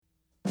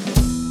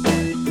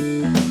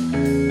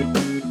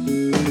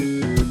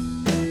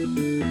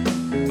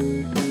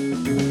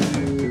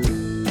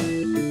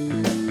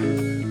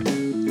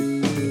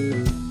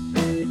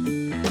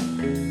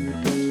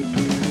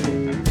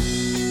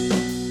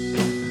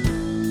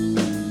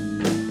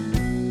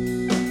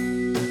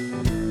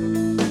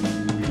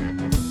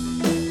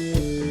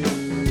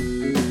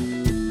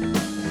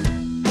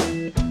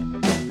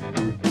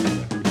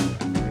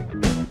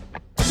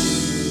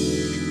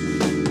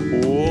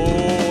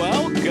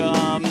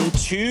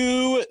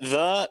To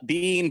the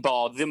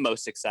Beanball, the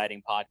most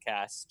exciting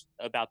podcast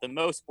about the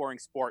most boring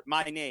sport.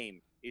 My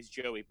name is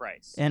Joey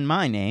Price. And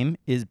my name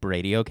is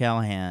Brady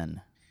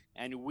O'Callahan.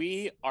 And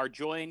we are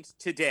joined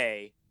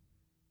today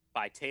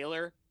by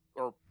Taylor,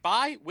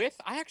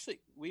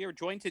 we are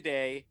joined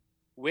today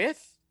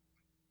with...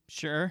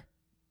 Sure.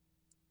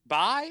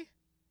 By...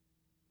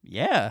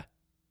 Yeah.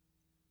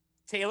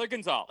 Taylor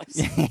Gonzalez.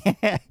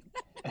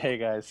 Hey,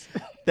 guys.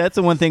 That's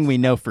the one thing we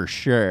know for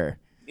sure.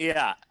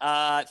 Yeah.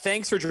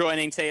 Thanks for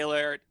joining,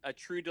 Taylor. A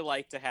true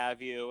delight to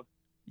have you.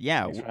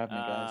 Yeah. Thanks for having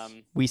me, guys.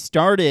 We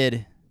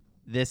started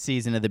this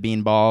season of the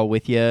Beanball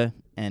with you,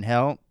 and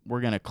hell,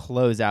 we're going to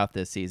close out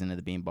this season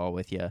of the Beanball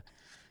with you.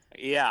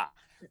 Yeah.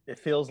 It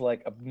feels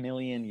like a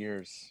million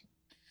years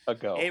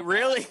ago.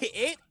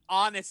 It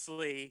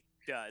honestly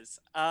does.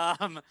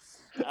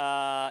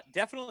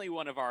 Definitely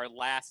one of our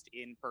last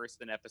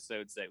in-person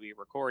episodes that we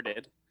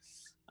recorded.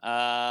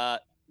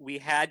 We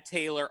had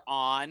Taylor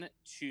on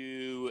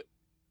to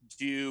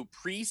do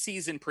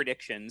preseason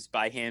predictions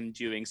by him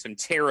doing some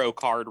tarot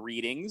card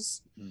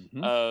readings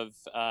of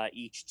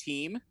each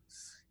team.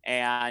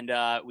 And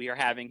we are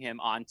having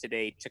him on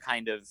today to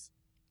kind of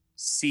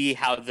see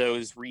how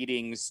those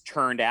readings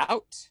turned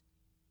out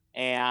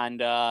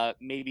and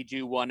maybe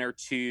do one or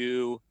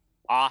two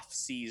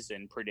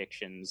off-season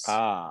predictions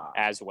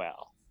as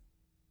well.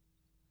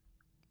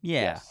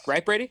 Yeah. Yes.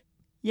 Right, Brady?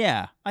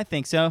 Yeah, I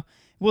think so.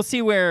 We'll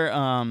see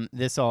where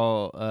this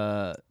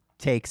all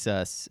takes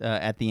us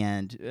at the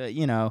end.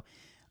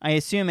 I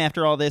assume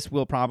after all this,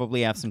 we'll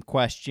probably have some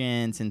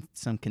questions and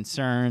some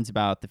concerns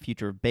about the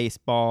future of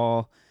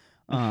baseball.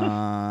 So,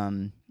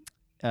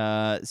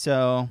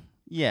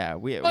 yeah.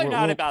 Probably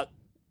not about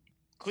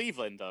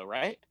Cleveland, though,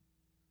 right?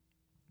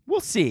 We'll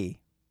see.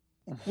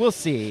 We'll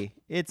see.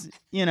 It's,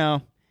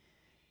 Cleveland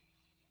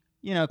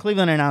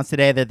announced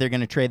today that they're going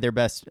to trade their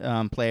best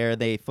player.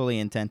 They fully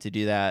intend to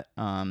do that.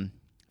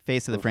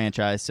 Face of the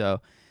franchise.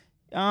 So,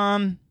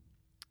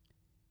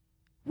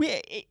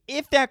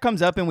 if that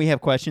comes up and we have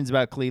questions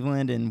about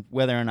Cleveland and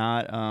whether or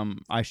not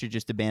I should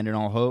just abandon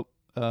all hope,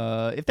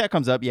 if that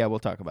comes up, yeah, we'll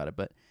talk about it.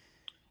 But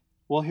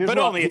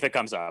only if it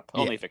comes up.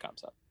 Yeah. Only if it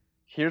comes up.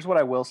 Here's what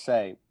I will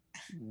say.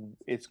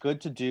 It's good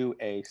to do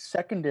a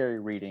secondary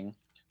reading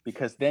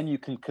because then you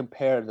can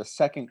compare the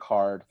second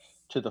card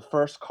to the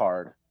first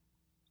card,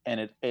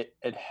 and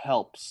it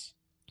helps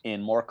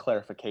in more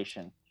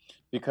clarification.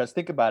 Because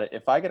think about it,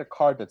 if I get a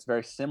card that's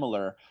very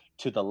similar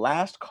to the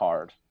last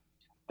card,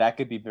 that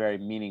could be very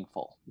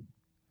meaningful.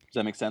 Does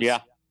that make sense?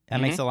 Yeah.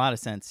 That makes a lot of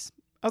sense.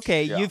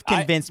 Okay, Yeah. you've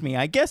convinced me.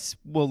 I guess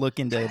we'll look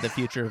into the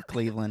future of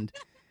Cleveland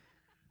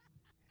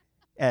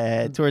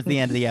towards the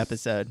end of the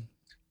episode.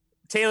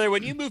 Taylor,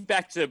 when you move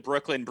back to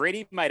Brooklyn,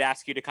 Brady might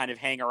ask you to kind of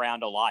hang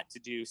around a lot to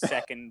do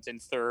second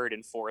and third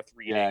and fourth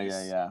readings.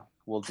 Yeah.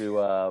 We'll do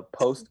a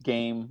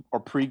post-game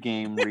or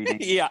pre-game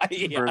reading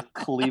for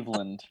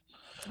Cleveland.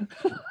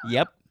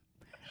 Yep.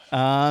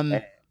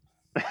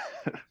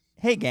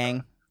 Hey,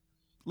 gang.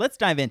 Let's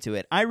dive into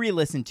it. I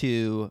re-listened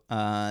to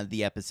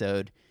the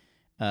episode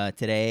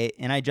today,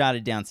 and I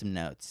jotted down some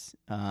notes.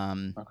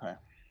 Okay.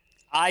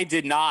 I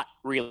did not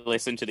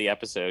re-listen to the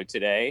episode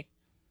today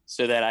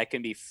so that I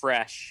can be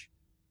fresh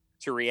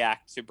to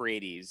react to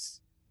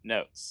Brady's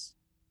notes.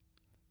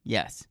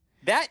 Yes.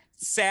 That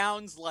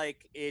sounds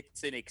like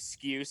it's an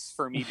excuse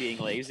for me being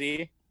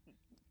lazy.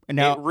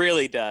 No, it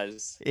really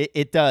does.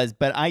 It does,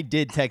 but I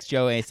did text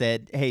Joey. I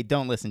said, hey,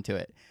 don't listen to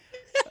it.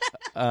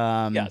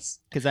 Yes.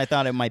 Because I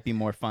thought it might be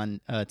more fun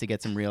to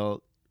get some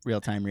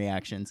real-time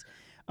reactions.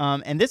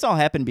 And this all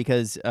happened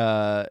because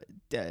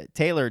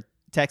Taylor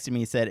texted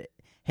me and said,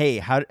 hey,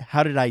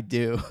 how did I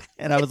do?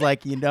 And I was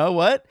like, you know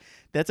what?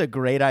 That's a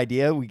great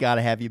idea. We got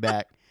to have you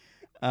back.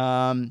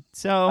 I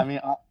mean,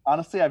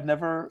 honestly, I've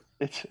never.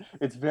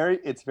 It's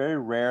very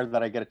rare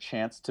that I get a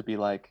chance to be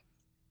like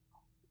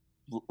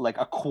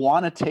a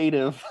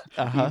quantitative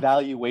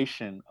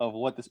evaluation of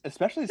what this,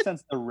 especially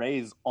since the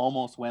Rays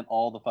almost went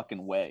all the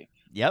fucking way.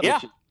 Yep.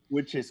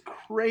 Which is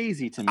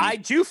crazy to me. I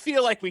do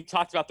feel like we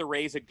talked about the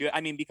Rays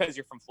because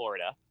you're from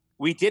Florida.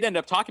 We did end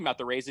up talking about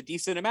the Rays a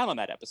decent amount on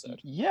that episode.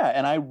 Yeah,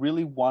 and I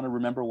really want to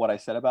remember what I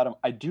said about them.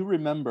 I do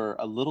remember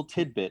a little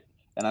tidbit,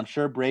 and I'm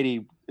sure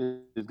Brady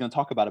is going to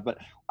talk about it, but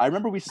I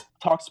remember we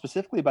talked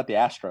specifically about the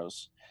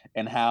Astros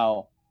and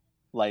how,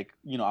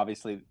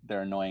 obviously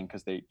they're annoying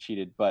because they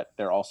cheated, but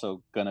they're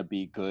also going to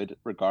be good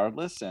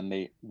regardless, and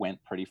they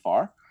went pretty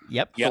far.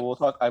 Yep.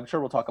 So I'm sure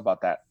we'll talk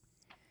about that.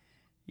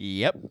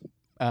 Yep.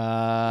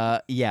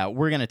 Yeah,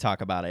 we're going to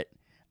talk about it.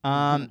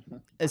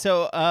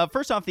 So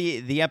first off,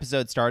 the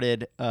episode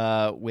started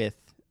with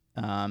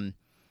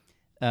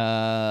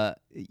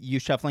you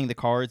shuffling the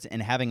cards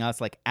and having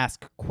us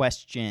ask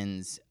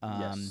questions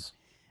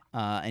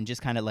and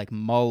just kind of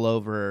mull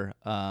over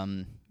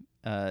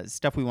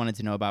stuff we wanted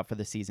to know about for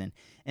the season.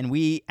 And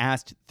we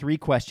asked 3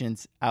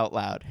 questions out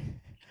loud.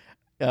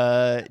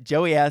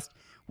 Joey asked,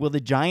 will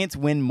the Giants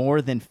win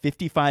more than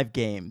 55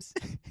 games?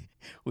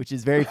 Which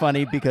is very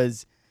funny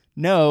because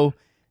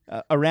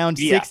around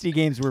 60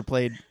 games were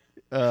played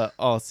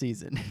all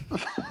season.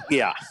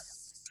 Yeah.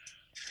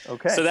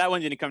 Okay. So that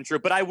one didn't come true.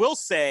 But I will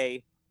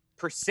say,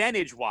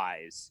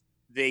 percentage-wise,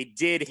 they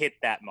did hit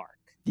that mark.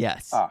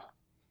 Yes.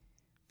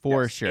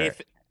 For sure.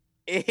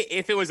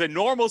 If it was a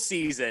normal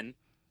season,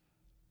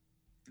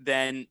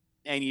 then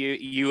and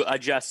you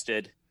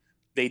adjusted,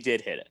 they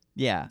did hit it.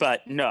 Yeah.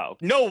 But no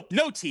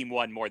team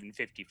won more than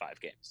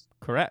 55 games.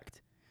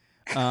 Correct.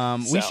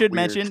 We should weird.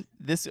 mention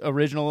this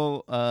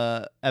original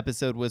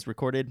episode was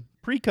recorded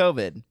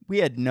pre-COVID. We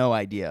had no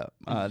idea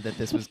that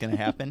this was going to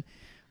happen.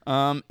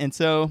 And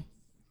so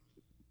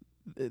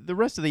the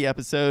rest of the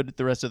episode,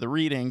 the rest of the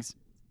readings,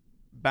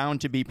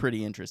 bound to be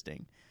pretty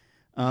interesting.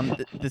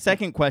 The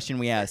second question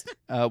we asked,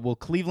 will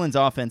Cleveland's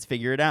offense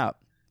figure it out?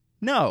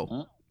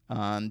 No,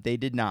 they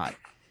did not.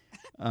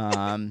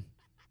 That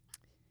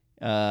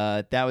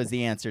was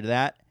the answer to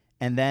that.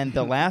 And then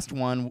the last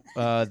one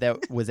that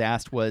was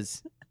asked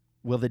was,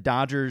 will the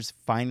Dodgers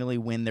finally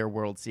win their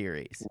World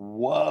Series?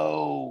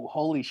 Whoa,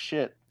 holy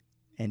shit.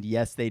 And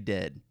yes, they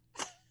did.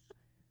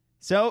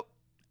 So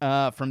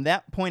from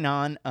that point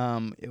on,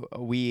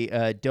 we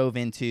dove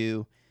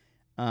into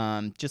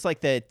just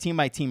like the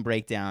team-by-team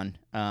breakdown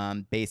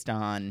based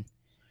on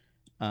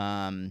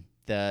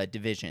the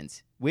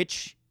divisions,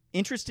 which,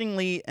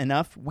 interestingly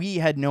enough, we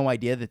had no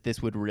idea that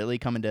this would really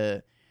come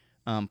into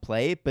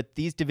play, but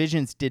these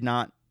divisions did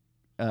not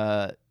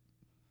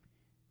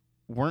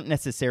weren't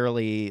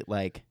necessarily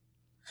like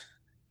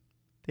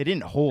they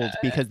didn't hold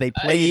because they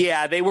played.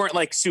 Yeah, they weren't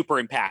like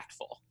super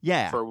impactful.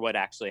 Yeah, for what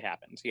actually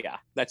happened. Yeah,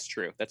 that's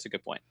true. That's a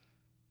good point.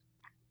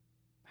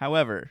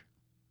 However,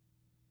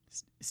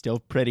 still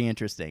pretty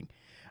interesting.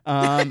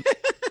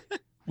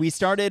 We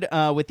started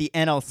with the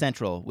NL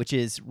Central, which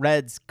is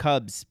Reds,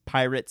 Cubs,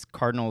 Pirates,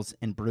 Cardinals,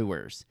 and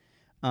Brewers.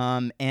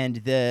 And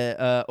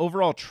the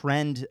overall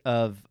trend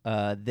of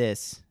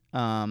this, based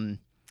on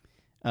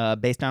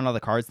all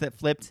the cards that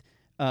flipped,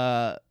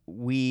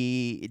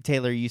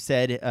 Taylor, you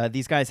said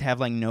these guys have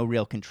like no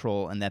real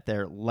control and that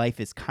their life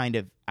is kind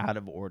of out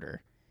of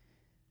order.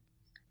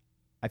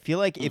 I feel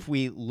like if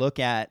we look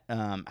at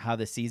how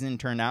the season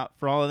turned out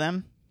for all of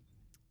them,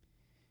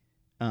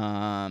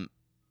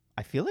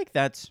 I feel like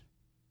that's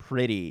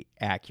pretty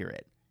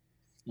accurate.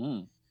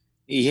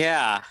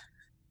 Yeah.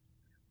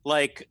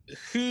 Like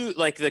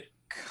the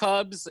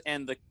Cubs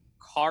and the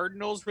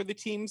Cardinals were the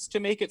teams to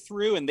make it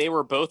through, and they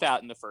were both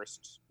out in the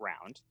first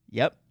round.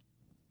 Yep.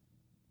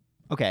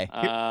 Okay.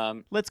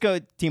 Let's go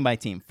team by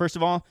team. First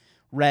of all,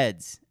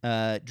 Reds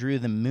drew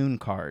the moon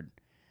card.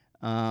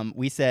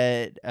 We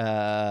said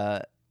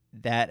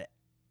that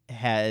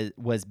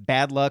was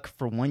bad luck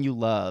for one you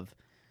love.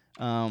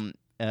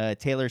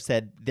 Taylor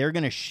said they're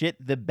going to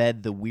shit the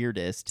bed the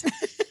weirdest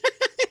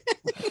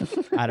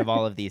out of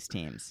all of these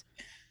teams,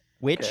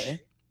 which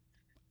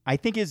I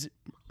think is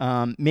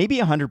maybe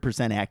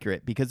 100%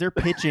 accurate because their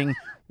pitching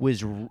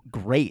was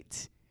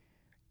great,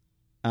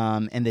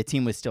 and the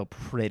team was still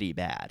pretty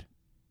bad.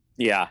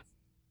 Yeah.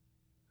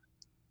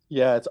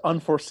 Yeah, it's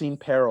unforeseen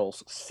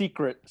perils,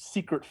 secret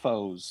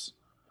foes.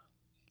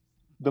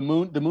 The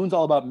moon's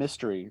all about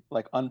mystery,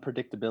 like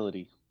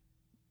unpredictability.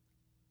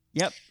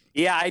 Yep.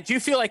 Yeah, I do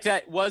feel like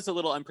that was a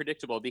little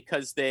unpredictable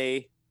because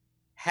they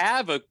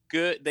had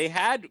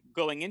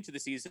going into the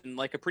season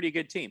like a pretty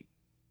good team,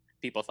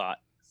 people thought.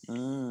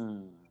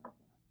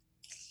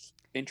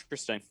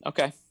 Interesting.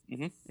 Okay.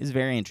 Mm-hmm. It's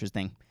very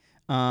interesting.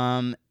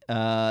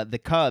 The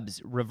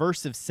Cubs,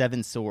 reverse of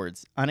seven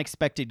swords,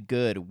 unexpected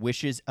good,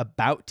 wishes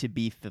about to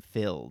be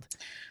fulfilled.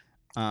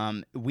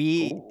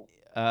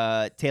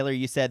 Taylor,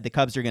 you said the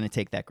Cubs are going to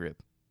take that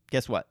group.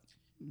 Guess what?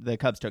 The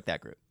Cubs took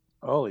that group.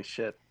 Holy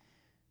shit.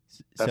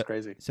 That's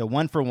crazy. So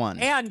 1 for 1.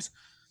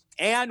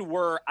 And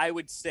were, I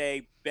would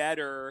say,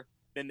 better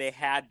than they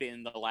had been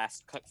in the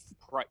last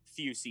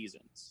few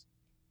seasons.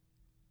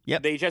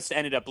 Yep. They just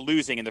ended up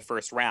losing in the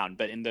first round,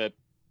 but in the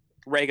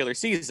regular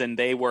season,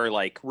 they were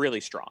like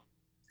really strong.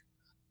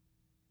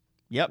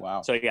 Yep.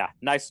 Wow. So yeah,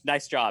 nice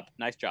job.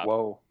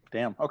 Whoa.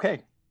 Damn.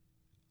 Okay.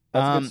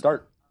 That's a good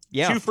start.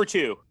 Yeah. 2 for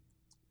 2.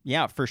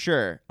 Yeah, for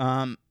sure.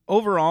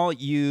 Overall,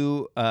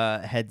 you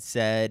had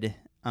said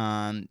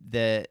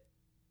that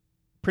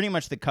pretty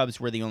much the Cubs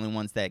were the only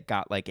ones that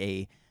got like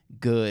a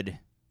good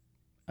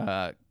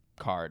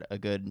card, a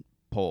good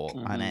poll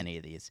on any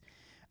of these.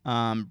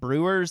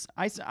 Brewers,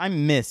 I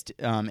missed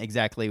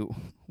exactly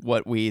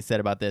what we said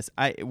about this.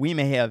 We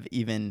may have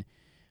even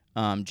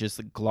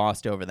just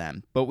glossed over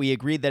them, but we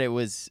agreed that it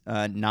was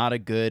not a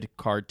good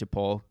card to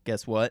pull.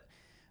 Guess what?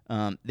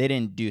 They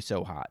didn't do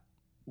so hot.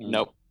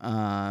 Nope.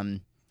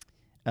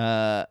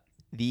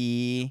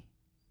 The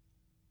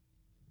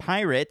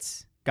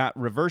Pirates got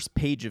reverse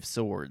page of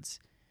swords.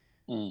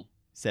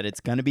 Said it's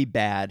going to be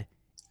bad.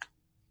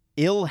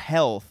 Ill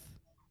health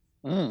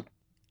and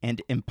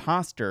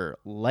imposter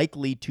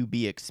likely to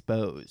be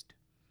exposed.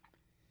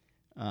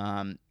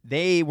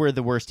 They were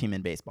the worst team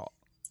in baseball.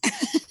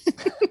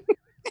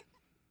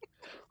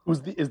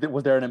 Was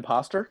there an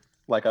imposter,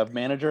 like a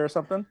manager or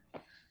something?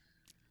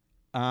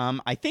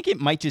 I think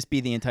it might just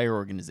be the entire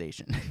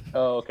organization.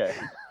 Oh, okay.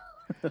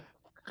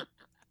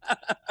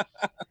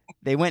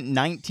 They went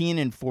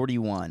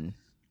 19-41.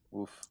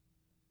 Oof.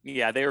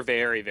 Yeah, they're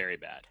very, very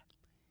bad.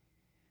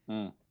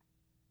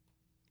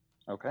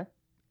 Okay.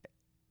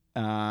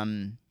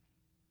 And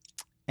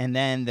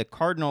then the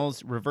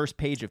Cardinals, reverse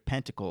page of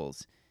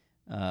Pentacles.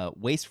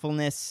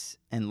 Wastefulness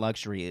and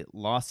luxury,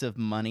 loss of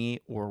money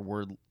or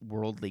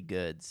worldly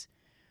goods.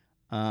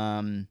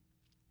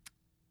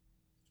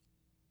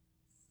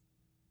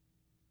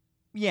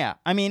 Yeah,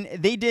 I mean,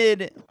 they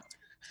did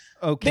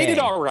okay. They did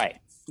all right.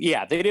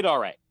 Yeah, they did all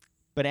right.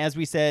 But as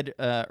we said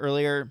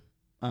earlier,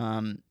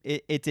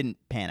 it didn't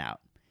pan out.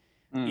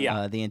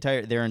 Yeah.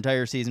 Their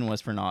entire season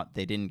was for naught.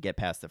 They didn't get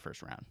past the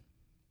first round.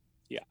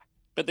 Yeah,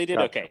 but they did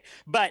okay.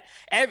 But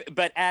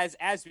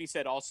as we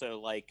said, also,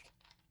 like,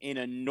 in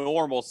a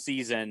normal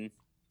season,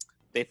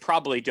 they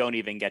probably don't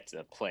even get to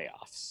the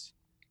playoffs.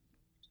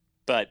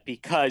 But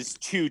because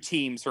 2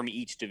 teams from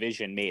each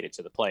division made it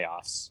to the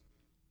playoffs,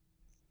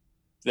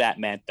 that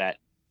meant that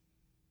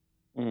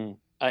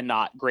a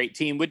not great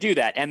team would do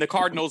that. And the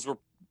Cardinals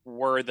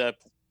were the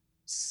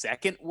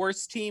second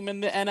worst team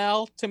in the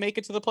NL to make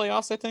it to the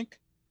playoffs, I think,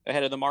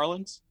 ahead of the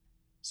Marlins.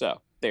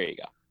 So there you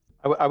go.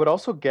 I would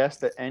also guess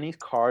that any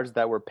cards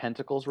that were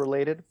pentacles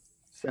related,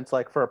 since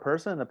like for a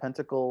person, a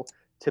pentacle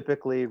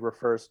typically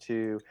refers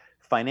to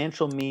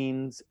financial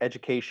means,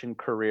 education,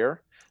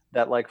 career,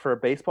 that like for a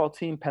baseball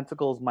team,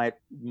 pentacles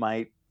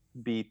might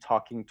be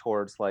talking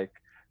towards like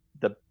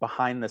the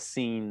behind the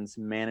scenes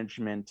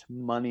management,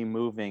 money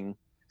moving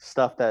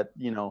stuff that,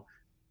 you know,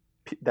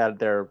 that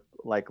they're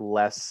like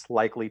less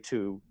likely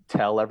to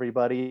tell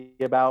everybody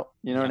about,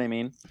 you know what I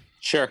mean?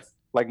 Sure.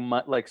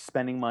 Like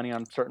spending money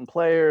on certain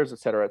players, et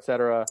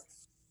cetera,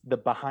 the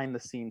behind the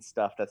scenes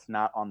stuff that's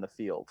not on the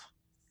field,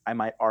 I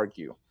might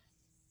argue.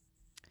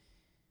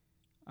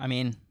 I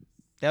mean,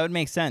 that would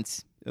make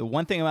sense.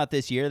 One thing about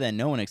this year that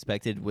no one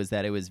expected was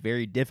that it was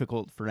very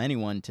difficult for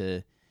anyone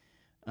to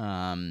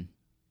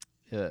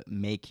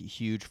make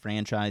huge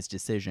franchise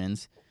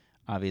decisions,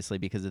 obviously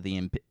because of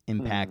the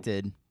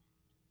impacted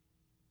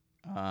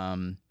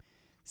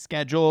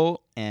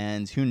schedule,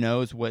 and who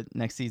knows what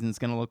next season's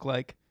going to look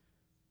like.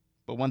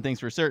 But one thing's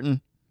for certain,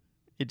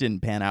 it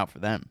didn't pan out for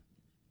them.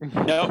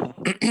 No,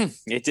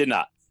 it did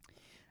not.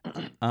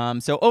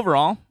 So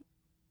overall,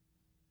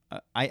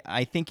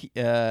 I think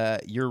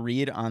your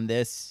read on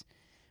this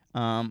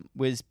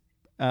was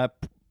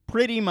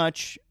pretty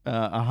much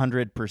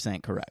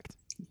 100% correct.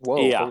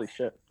 Whoa, yeah. Holy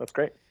shit. That's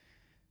great.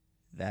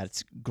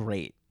 That's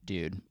great,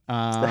 dude.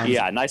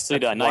 Yeah, nicely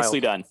done. Wild. Nicely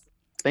done.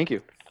 Thank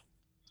you.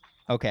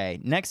 Okay,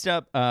 next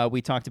up,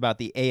 we talked about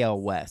the AL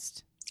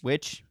West,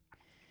 which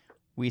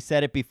we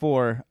said it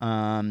before.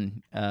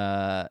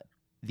 The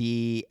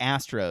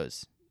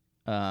Astros,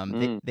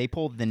 they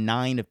pulled the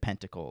 9 of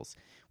Pentacles,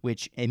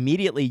 which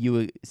immediately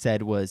you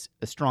said was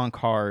a strong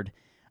card.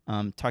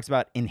 Talks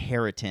about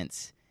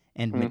inheritance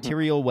and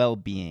material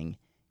well-being,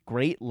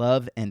 great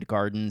love and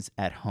gardens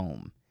at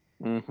home.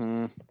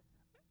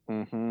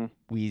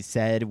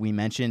 We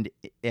mentioned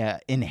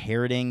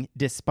inheriting,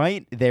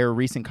 despite their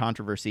recent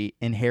controversy,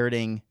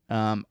 inheriting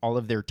all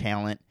of their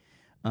talent,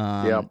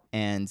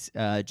 and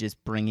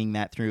just bringing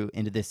that through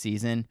into this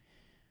season.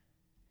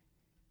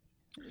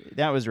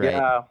 That was right.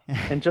 Yeah,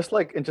 and just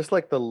like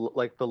the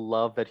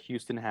love that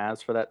Houston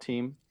has for that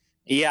team.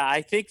 Yeah,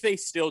 I think they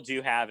still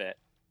do have it.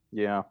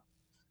 Yeah.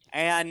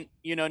 And,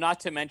 you know,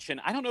 not to mention,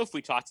 I don't know if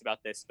we talked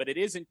about this, but it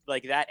isn't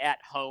like that at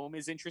home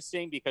is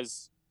interesting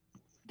because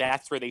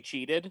that's where they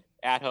cheated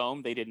at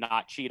home. They did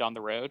not cheat on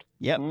the road.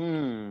 Yep.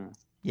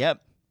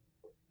 Yep.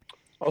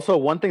 Also,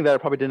 one thing that I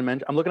probably didn't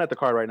mention, I'm looking at the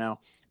card right now.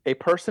 A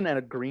person and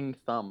a green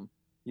thumb,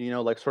 you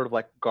know, like sort of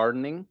like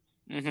gardening.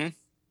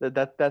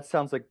 That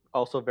sounds like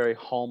also very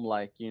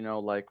home-like, you know,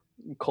 like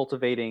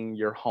cultivating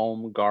your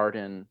home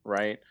garden,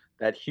 right?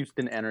 That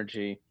Houston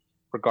energy,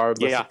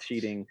 regardless of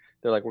cheating.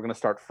 They're like, we're going to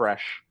start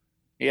fresh.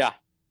 Yeah.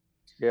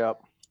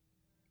 Yep.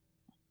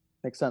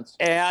 Makes sense.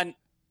 And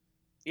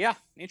yeah,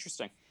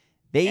 interesting.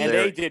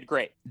 They did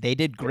great. They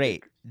did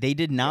great. They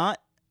did not.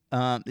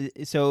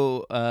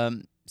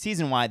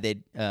 Season-wide,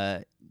 they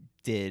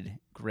did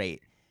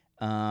great.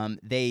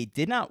 They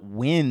did not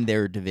win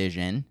their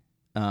division.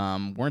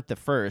 Weren't the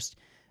first.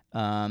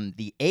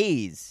 The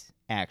A's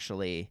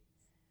actually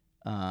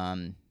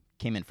came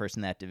in first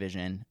in that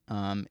division,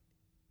 and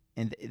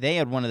they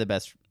had one of the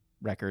best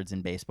records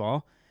in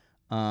baseball.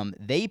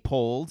 They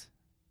pulled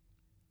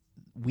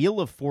Wheel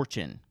of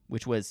Fortune,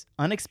 which was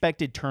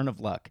unexpected turn of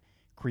luck,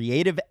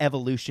 creative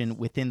evolution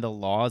within the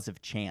laws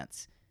of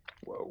chance.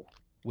 Whoa.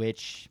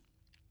 Which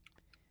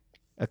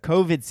a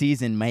COVID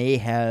season may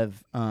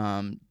have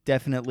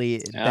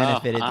definitely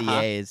benefited the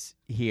A's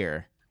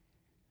here.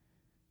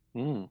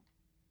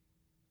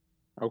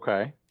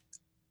 Okay.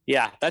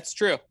 Yeah, that's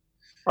true.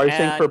 Are you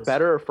saying for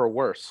better or for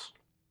worse?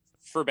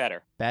 For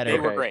better. Better. They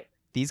were great.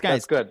 These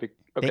guys, that's good.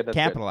 They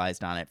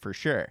capitalized on it for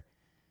sure.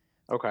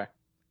 Okay.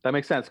 That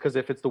makes sense, because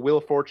if it's the Wheel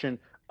of Fortune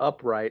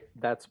upright,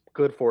 that's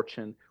good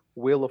fortune.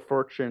 Wheel of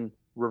Fortune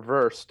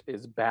reversed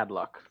is bad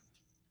luck.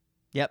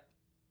 Yep.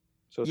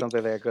 So it sounds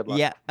like they had good luck.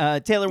 Yeah,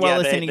 Taylor, while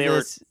listening they to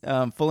this,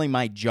 fully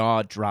my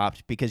jaw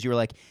dropped because you were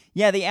like,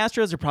 yeah, the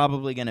Astros are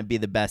probably going to be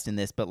the best in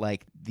this, but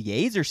like the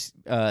A's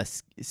are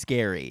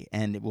scary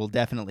and will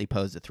definitely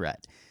pose a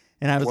threat.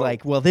 And I was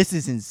like, well, this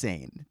is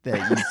insane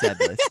that you said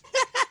this.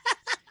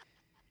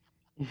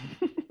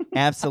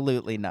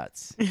 Absolutely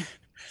nuts.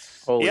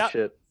 Holy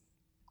shit.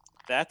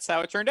 That's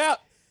how it turned out.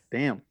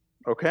 Damn.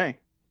 Okay.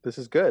 This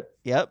is good.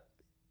 Yep.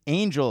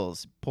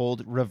 Angels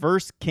pulled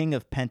reverse King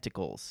of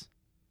Pentacles,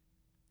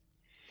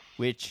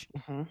 which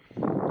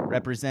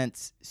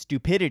represents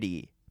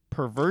stupidity,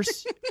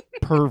 perverse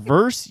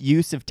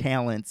use of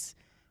talents,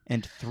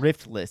 and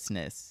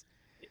thriftlessness.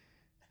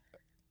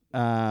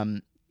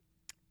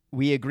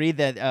 We agreed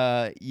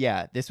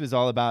that this was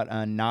all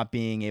about not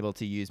being able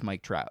to use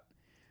Mike Trout.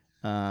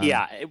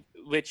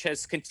 Which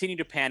has continued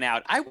to pan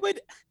out. I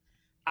would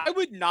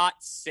not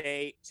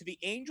say, to the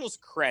Angels'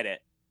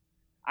 credit,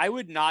 I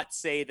would not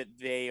say that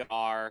they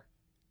are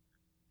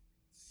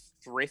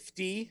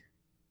thrifty.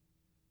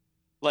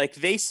 Like,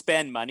 they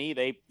spend money.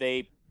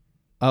 They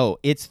Oh,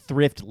 it's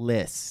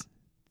thriftless,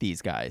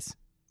 these guys.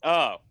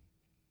 Oh.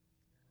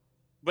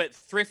 But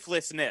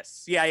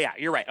thriftlessness. Yeah,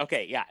 you're right.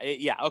 Okay,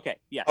 yeah, okay,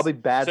 yes. Probably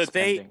bad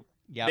spending.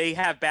 They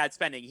have bad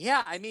spending.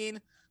 Yeah, I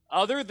mean,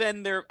 other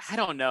than I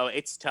don't know,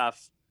 it's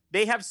tough.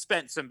 They have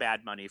spent some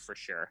bad money for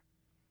sure.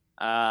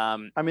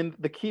 I mean,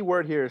 the key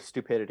word here is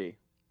stupidity.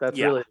 That's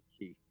really the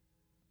key.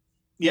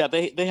 Yeah,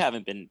 they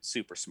haven't been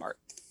super smart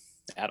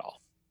at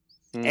all.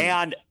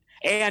 And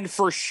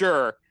for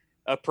sure,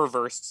 a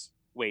perverse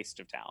waste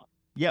of talent.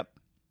 Yep.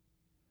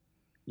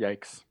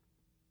 Yikes.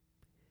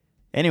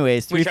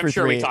 Anyways, which I'm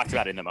sure we talked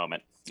about in the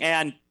moment,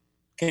 and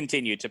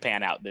continue to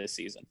pan out this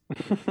season.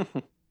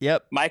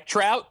 Yep. Mike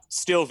Trout,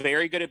 still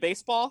very good at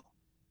baseball.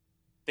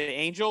 The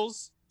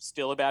Angels,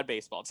 still a bad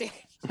baseball team.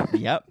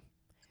 Yep.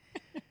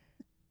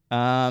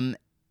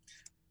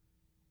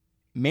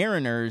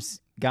 Mariners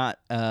got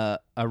a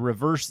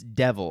reverse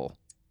devil,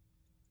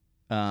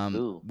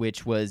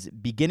 which was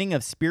beginning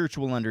of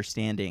spiritual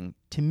understanding,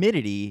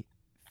 timidity,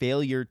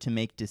 failure to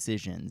make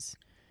decisions.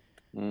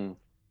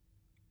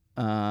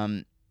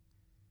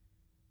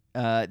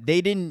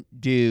 They didn't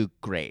do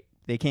great.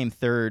 They came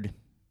third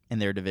in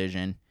their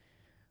division.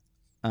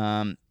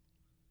 I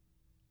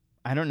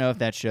don't know if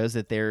that shows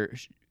that they're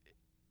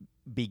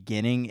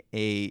beginning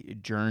a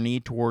journey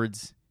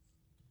towards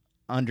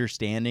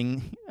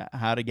understanding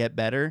how to get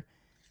better.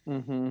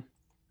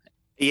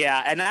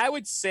 Yeah, and I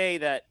would say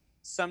that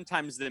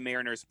sometimes the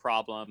Mariners'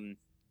 problem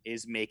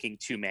is making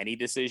too many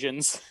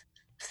decisions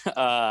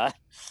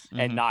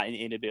and not an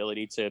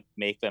inability to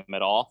make them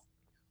at all.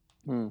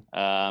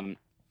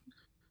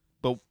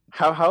 But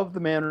how have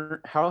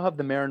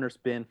the Mariners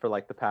been for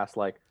like the past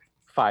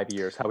 5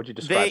 years? How would you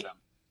describe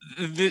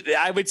them?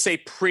 I would say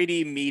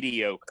pretty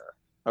mediocre.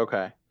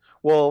 Okay.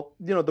 Well,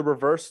 the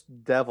reverse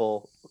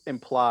devil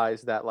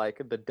implies that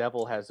the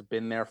devil has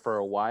been there for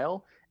a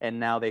while and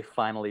now they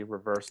finally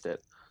reversed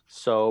it.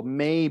 So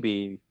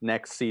maybe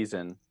next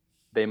season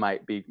they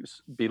might be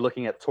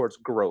looking towards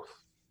growth.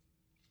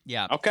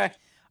 Yeah. Okay.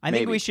 I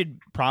think we should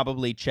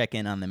probably check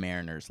in on the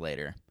Mariners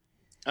later.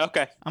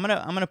 Okay. I'm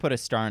gonna put a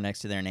star next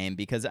to their name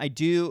because I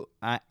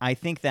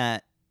think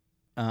that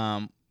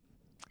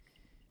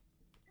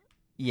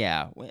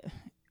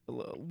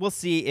we'll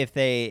see if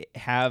they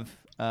have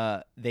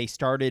they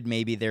started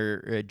maybe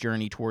their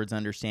journey towards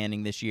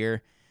understanding this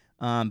year.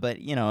 But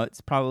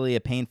it's probably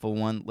a painful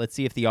one. Let's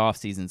see if the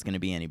offseason is going to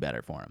be any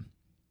better for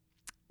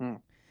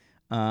them.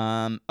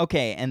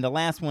 Okay, and the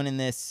last one in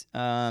this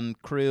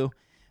crew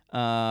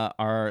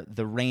are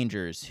the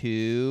Rangers,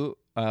 who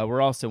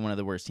were also one of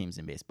the worst teams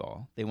in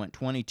baseball. They went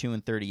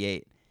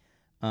 22-38.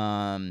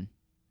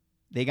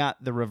 They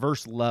got the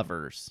reverse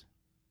lovers,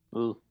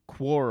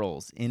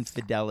 quarrels,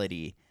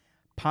 infidelity,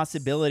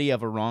 possibility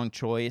of a wrong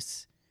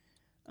choice.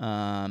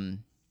 Yep,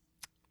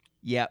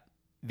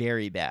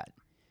 very bad.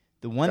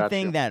 The one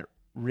thing that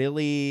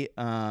really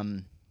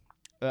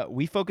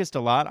we focused a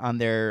lot on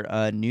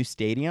their new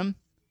stadium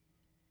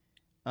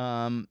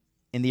in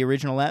the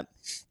original ep,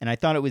 and I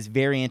thought it was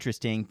very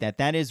interesting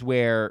that is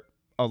where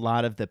a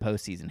lot of the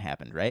postseason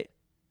happened, right?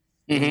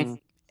 Mm-hmm.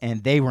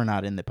 And they were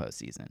not in the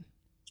postseason.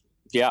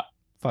 Yeah.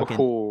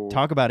 Fucking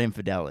talk about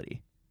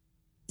infidelity.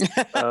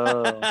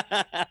 How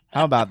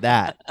about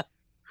that?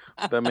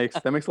 That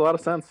makes a lot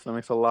of sense. That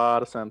makes a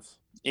lot of sense.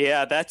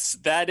 Yeah,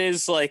 that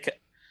is like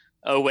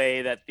a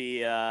way that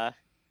the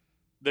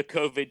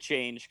COVID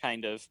change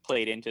kind of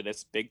played into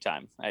this big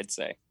time, I'd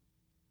say.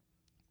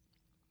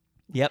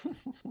 Yep.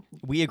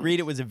 We agreed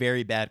it was a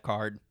very bad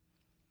card.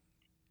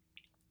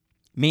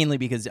 Mainly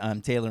because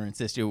Taylor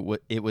insisted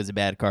it was a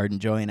bad card, and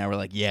Joey and I were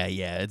like, yeah,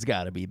 it's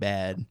got to be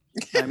bad.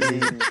 I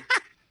mean,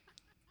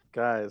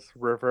 guys,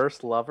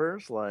 reverse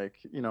lovers,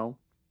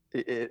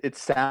 it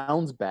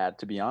sounds bad,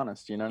 to be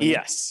honest. You know what I mean?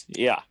 Yes,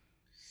 yeah.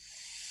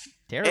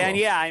 Terrible. And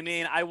yeah, I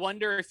mean, I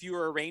wonder if you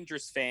were a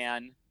Rangers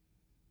fan,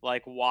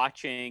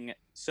 watching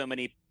so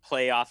many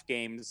playoff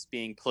games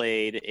being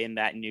played in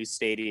that new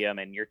stadium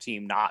and your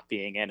team not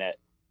being in it,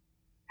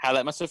 how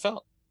that must have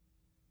felt.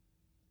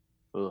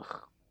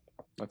 Ugh.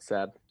 That's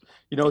sad.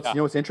 You know,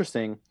 what's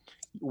interesting.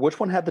 Which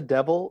one had the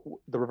devil?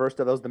 The reverse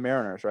devil was the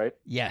Mariners, right?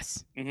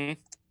 Yes. Mm-hmm.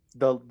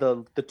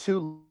 The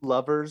two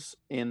lovers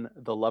in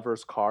the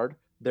lover's card,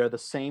 they're the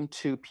same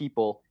two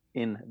people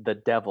in the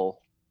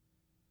devil,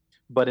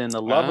 but in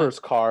the lover's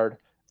card,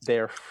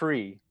 they're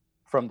free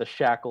from the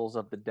shackles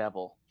of the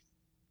devil.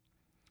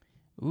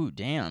 Ooh,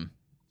 damn.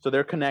 So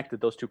they're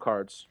connected, those two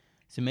cards.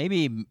 So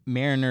maybe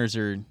Mariners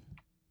are,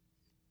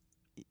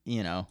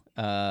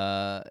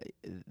 they're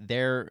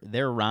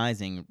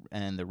rising,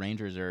 and the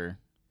Rangers are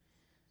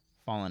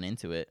falling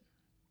into it.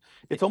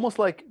 It's almost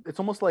like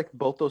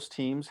both those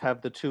teams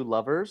have the two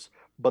lovers,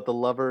 but the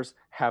lovers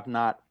have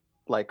not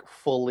like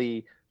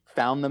fully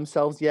found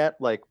themselves yet.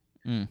 Like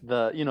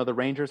the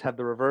Rangers have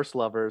the reverse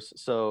lovers,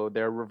 so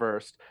they're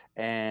reversed,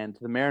 and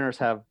the Mariners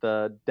have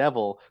the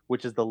devil,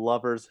 which is the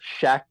lovers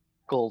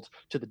shackled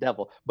to the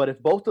devil. But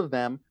if both of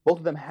them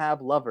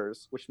have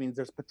lovers, which means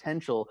there's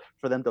potential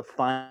for them to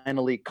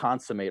finally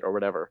consummate or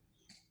whatever.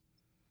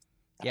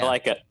 Yeah. I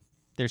like it.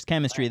 There's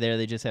chemistry there.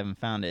 They just haven't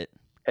found it.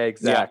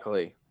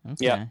 Exactly. Yeah.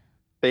 Okay. Yeah.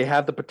 They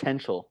have the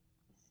potential.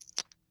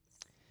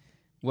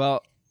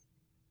 Well,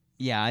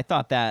 yeah, I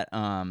thought that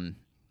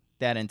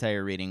that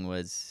entire reading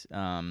was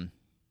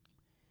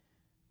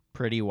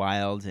pretty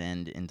wild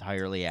and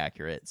entirely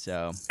accurate.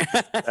 So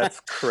that's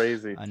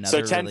crazy.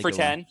 So 10 really for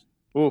 10.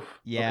 Oof.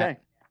 Yeah. Okay.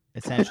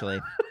 Essentially.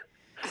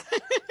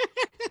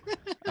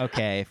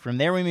 Okay. From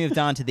there, we moved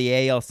on to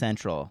the AL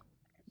Central,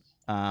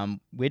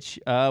 which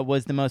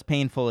was the most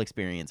painful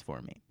experience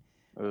for me.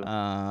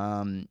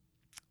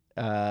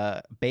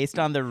 Based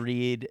on the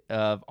read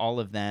of all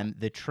of them,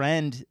 the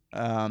trend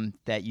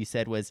that you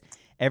said was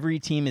every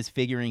team is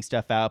figuring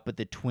stuff out, but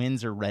the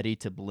Twins are ready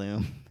to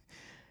bloom.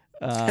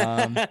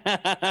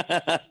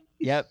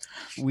 Yep.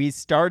 We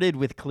started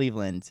with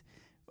Cleveland,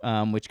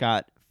 which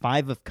got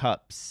 5 of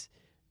Cups,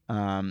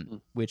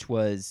 which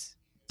was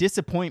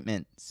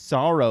disappointment,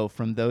 sorrow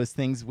from those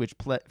things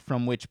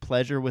from which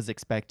pleasure was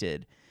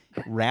expected,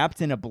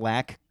 wrapped in a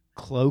black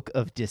cloak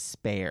of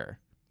despair.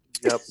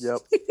 Yep.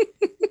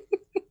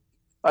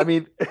 I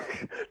mean,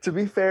 to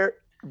be fair,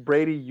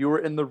 Brady, you were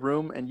in the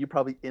room and you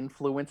probably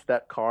influenced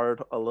that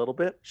card a little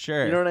bit.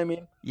 Sure. You know what I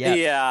mean?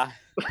 Yeah.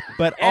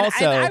 But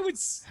also, and I would...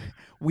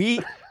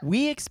 we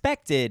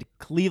expected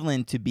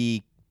Cleveland to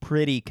be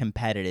pretty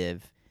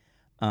competitive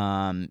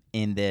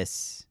in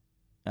this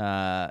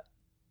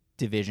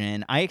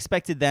division. I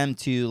expected them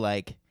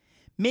to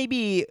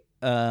maybe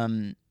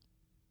I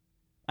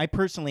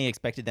personally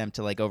expected them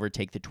to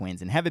overtake the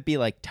Twins and have it be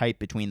tight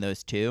between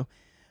those two.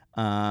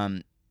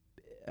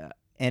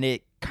 And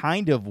it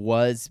kind of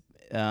was,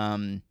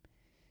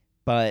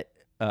 but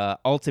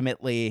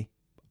ultimately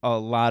a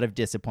lot of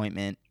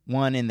disappointment.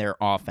 One, in their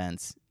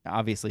offense.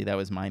 Obviously, that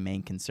was my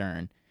main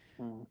concern.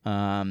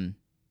 I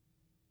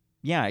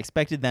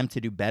expected them to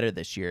do better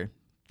this year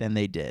than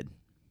they did.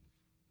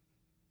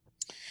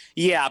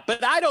 Yeah,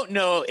 but I don't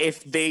know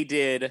if they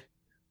did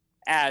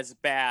as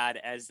bad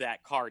as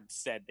that card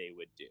said they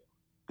would do.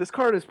 This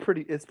card is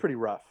pretty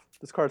rough.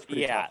 This card's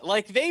pretty tough.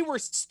 Yeah, they were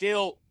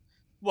still...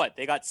 What,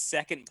 they got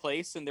second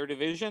place in their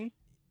division?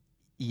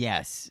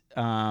 Yes.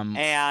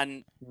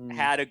 And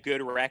had a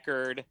good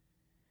record.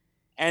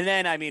 And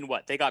then,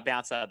 they got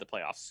bounced out of the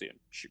playoffs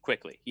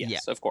quickly.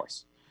 Yes, of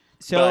course.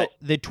 So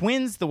the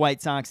Twins, the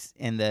White Sox,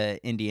 and the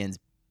Indians,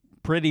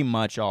 pretty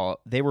much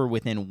they were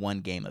within 1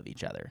 game of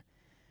each other.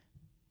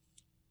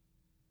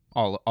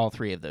 All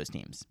 3 of those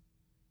teams.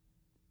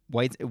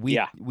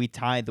 We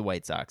tied the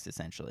White Sox,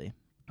 essentially,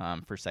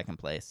 for second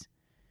place.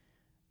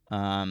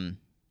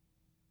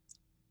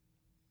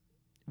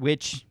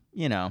 Which,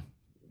 in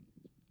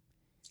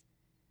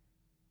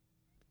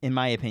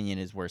my opinion,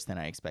 is worse than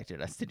I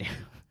expected us to do.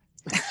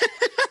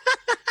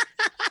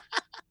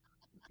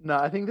 No,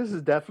 I think this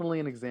is definitely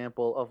an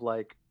example of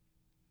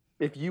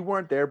if you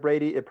weren't there,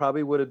 Brady, it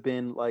probably would have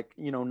been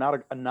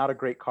not a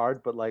great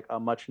card, but a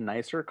much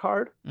nicer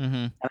card. Mm-hmm.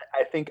 And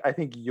I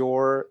think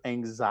your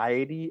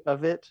anxiety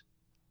of it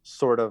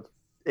sort of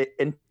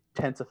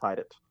intensified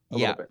it a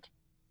little bit.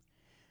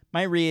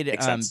 My read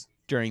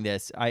during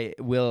this, I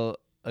will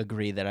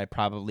agree that I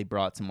probably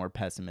brought some more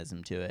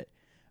pessimism to it.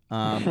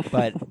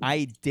 But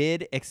I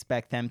did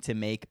expect them to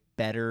make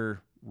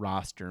better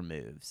roster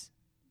moves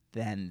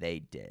than they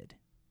did.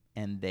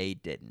 And they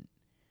didn't.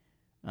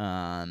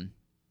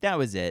 That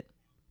was it.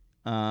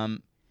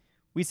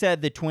 We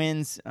said the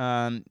Twins,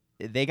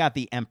 they got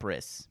the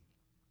Empress.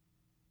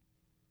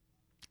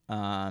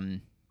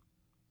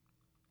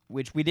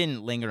 Which we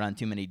didn't linger on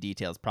too many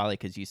details, probably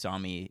because you saw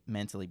me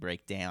mentally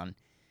break down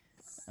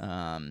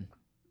in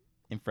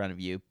front of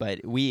you.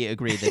 But we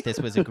agreed that this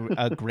was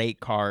a great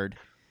card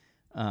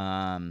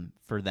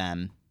for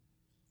them.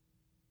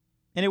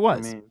 And it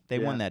was. They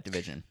won that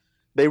division.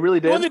 They really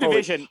did. They won the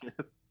division.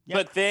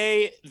 But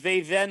they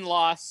then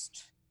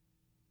lost,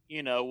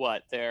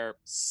 their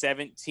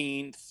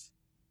 17th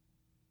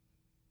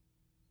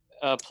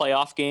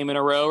playoff game in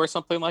a row or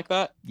something like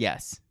that?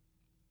 Yes.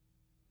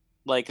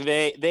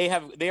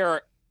 They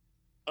are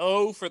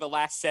 0 for the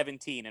last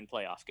 17 in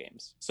playoff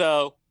games.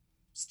 So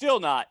still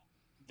not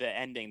the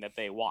ending that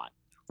they want.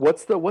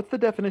 What's the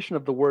definition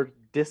of the word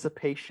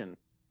dissipation?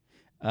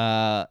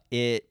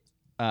 It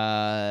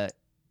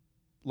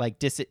like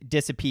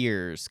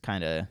disappears,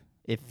 kind of.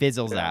 It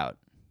fizzles out.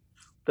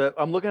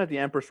 I'm looking at the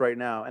Empress right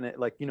now, and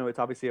it's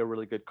obviously a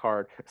really good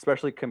card,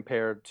 especially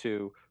compared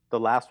to the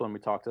last one we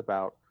talked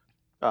about,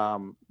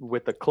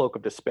 with the Cloak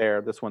of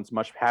Despair. This one's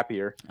much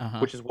happier,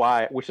 which is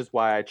why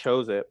I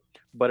chose it.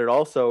 But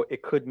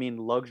it could mean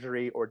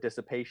luxury or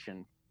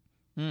dissipation.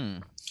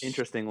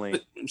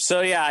 Interestingly.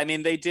 So yeah, I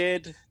mean they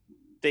did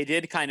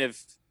kind of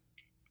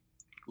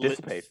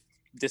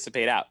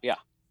dissipate out, yeah,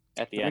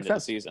 at the end of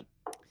the season.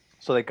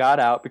 So they got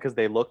out because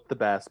they looked the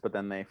best, but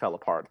then they fell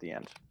apart at the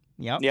end.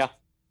 Yep.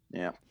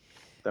 Yeah.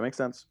 That makes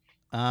sense.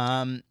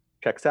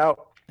 Checks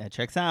out. That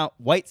checks out.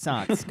 White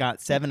Sox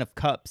got 7 of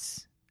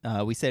Cups.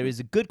 We said it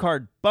was a good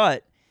card,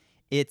 but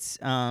it's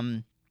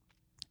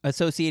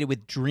associated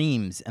with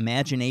dreams,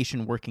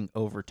 imagination working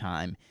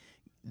overtime.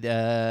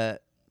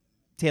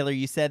 Taylor,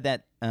 you said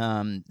that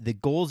the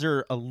goals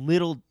are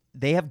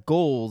they have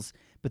goals,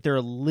 but they're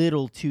a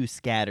little too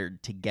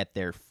scattered to get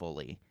there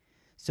fully.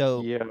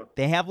 So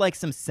they have like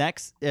some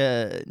success.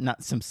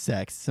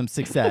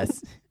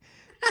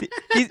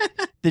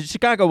 The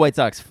Chicago White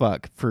Sox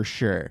fuck for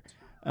sure.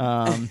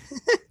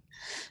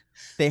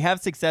 They have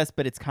success,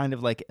 but it's kind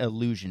of like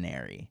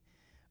illusionary.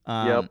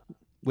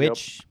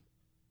 Which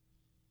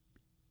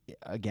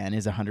again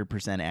is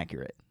 100%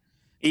 accurate.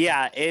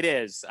 Yeah, it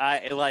is.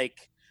 I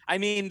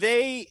mean,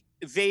 they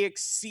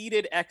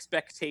exceeded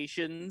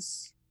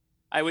expectations.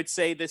 I would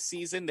say this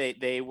season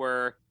they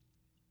were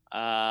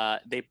a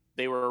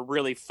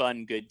really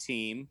fun, good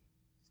team.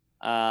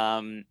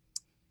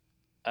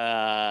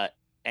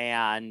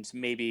 And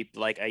maybe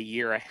like a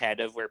year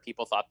ahead of where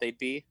people thought they'd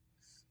be.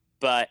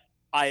 But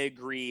I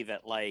agree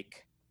that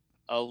like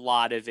a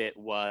lot of it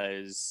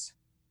was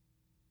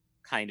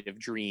kind of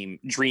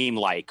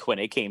dream-like when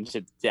it came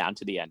down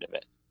to the end of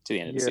it, to the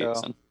end of the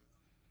season.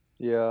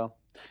 Yeah.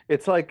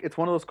 It's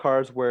one of those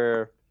cards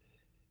where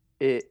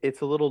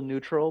it's a little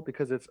neutral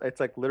because it's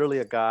like literally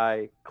a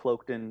guy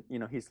cloaked in,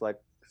 he's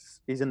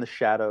in the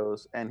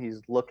shadows and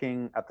he's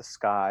looking at the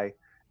sky,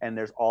 and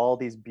there's all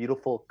these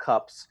beautiful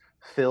cups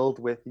filled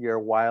with your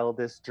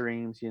wildest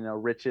dreams,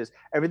 riches,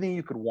 everything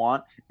you could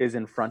want is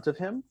in front of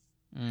him,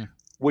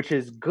 which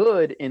is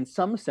good in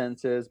some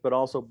senses, but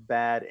also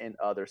bad in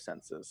other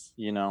senses,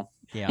 Yeah.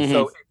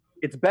 So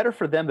it's better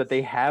for them that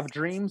they have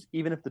dreams,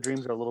 even if the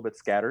dreams are a little bit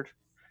scattered,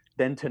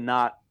 than to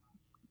not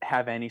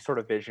have any sort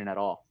of vision at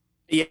all.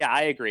 Yeah,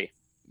 I agree.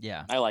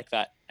 Yeah. I like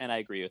that. And I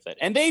agree with it.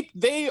 And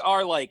they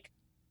are like,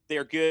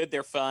 they're good.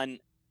 They're fun.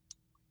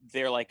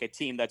 They're like a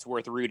team that's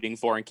worth rooting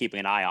for and keeping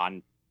an eye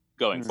on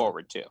going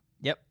forward too.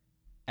 Yep,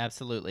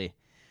 absolutely.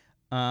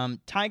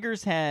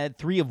 Tigers had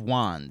 3 of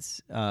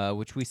Wands,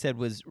 which we said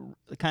was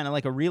kind of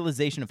like a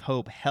realization of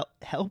hope,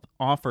 help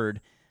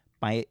offered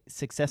by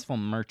successful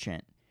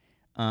merchant.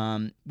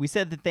 We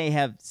said that they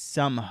have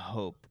some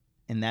hope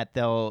and that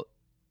they'll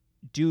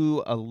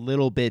do a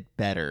little bit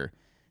better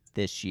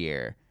this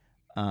year,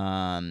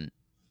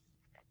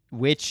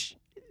 which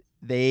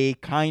they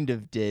kind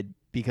of did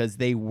because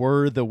they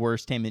were the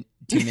worst team in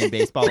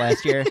baseball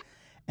last year,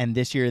 and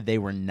this year they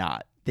were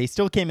not. They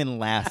still came in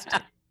last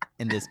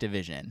in this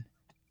division.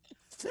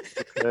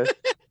 But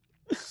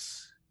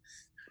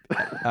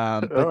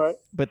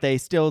they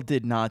still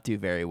did not do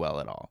very well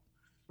at all.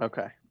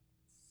 Okay.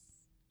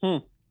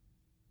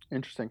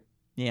 Interesting.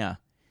 Yeah.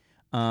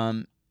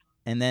 And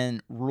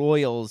then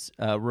Royals,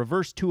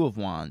 reverse 2 of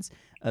Wands.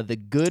 The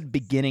good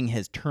beginning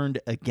has turned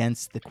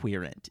against the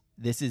Querent.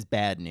 This is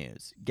bad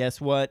news.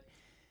 Guess what?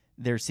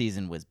 Their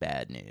season was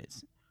bad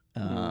news.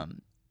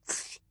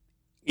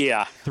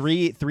 Yeah.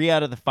 3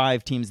 out of the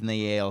 5 teams in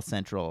the AL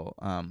Central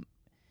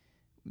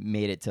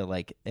made it to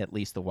like at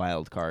least the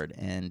wild card,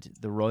 and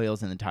the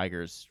Royals and the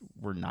Tigers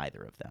were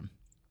neither of them.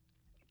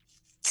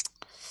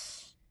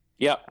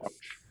 Yep.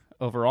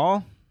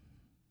 Overall,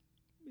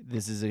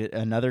 this is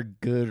another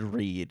good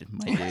read,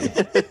 my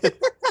dude.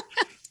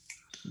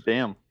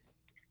 Damn.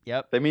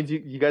 Yep. That means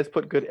you guys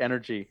put good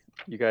energy.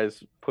 You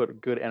guys put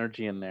good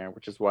energy in there,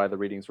 which is why the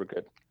readings were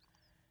good.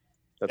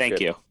 Thank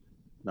you.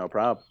 No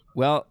problem.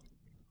 Well,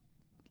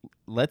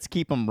 let's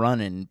keep them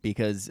running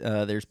because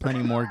there's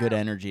plenty more good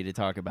energy to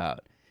talk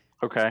about.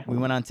 Okay. We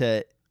went on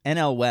to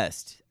NL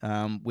West,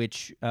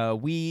 which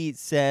we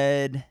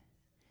said,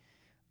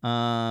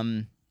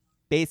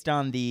 based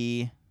on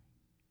the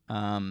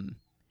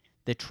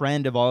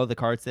trend of all of the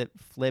cards that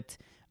flipped,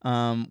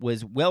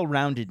 was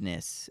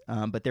well-roundedness,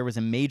 but there was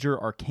a major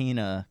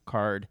Arcana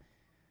card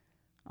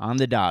on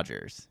the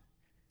Dodgers.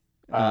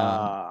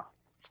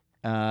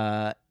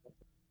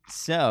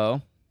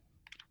 So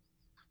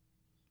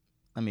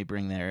let me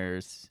bring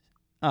theirs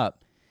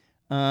up.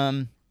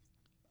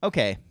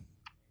 Okay.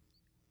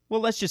 Well,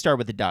 let's just start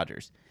with the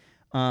Dodgers.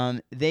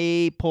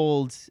 They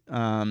pulled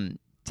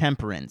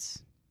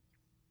Temperance,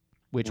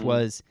 which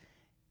was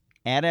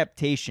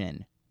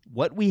adaptation.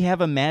 What we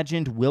have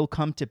imagined will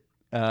come to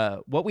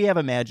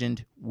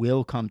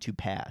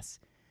pass.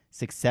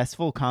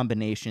 Successful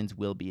combinations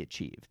will be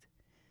achieved.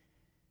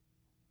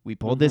 We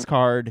pulled this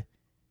card,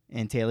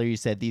 and Taylor, you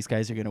said these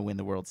guys are going to win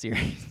the World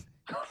Series.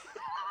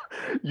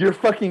 You're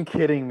fucking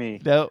kidding me.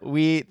 That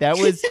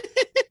was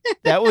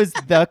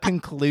the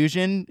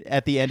conclusion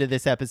at the end of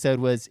this episode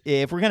was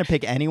if we're going to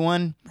pick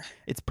anyone,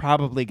 it's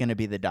probably going to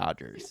be the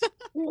Dodgers.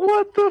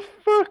 What the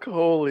fuck?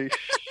 Holy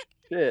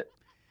shit.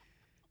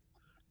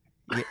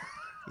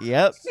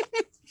 Yep.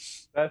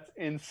 That's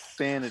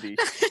insanity.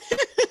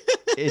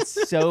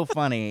 It's so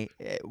funny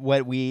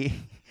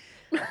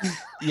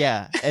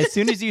yeah, as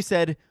soon as you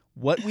said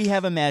what we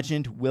have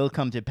imagined will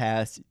come to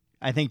pass,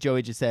 I think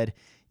Joey just said,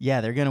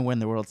 yeah, they're going to win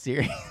the World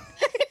Series.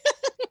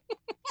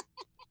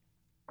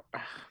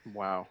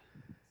 Wow.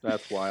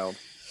 That's wild.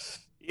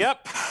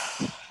 Yep.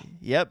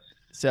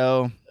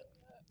 So.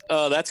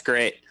 Oh, that's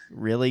great.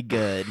 Really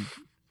good.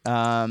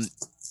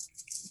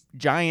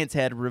 Giants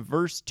had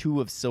reverse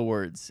 2 of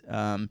Swords.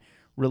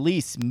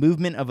 Release,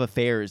 movement of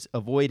affairs,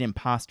 avoid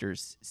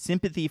imposters,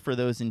 sympathy for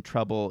those in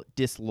trouble,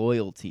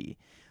 disloyalty.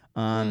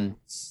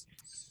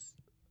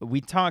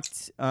 We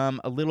talked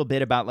a little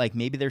bit about like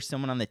maybe there's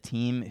someone on the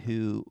team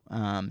who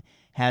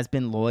has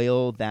been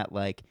loyal that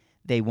like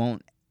they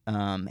won't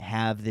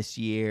have this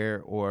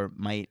year or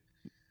might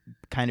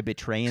kind of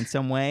betray in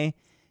some way.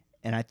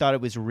 And I thought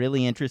it was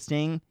really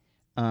interesting.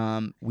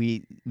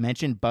 We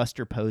mentioned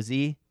Buster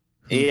Posey,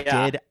 who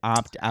did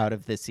opt out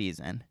of the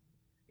season.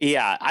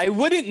 Yeah, I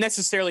wouldn't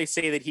necessarily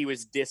say that he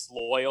was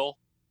disloyal.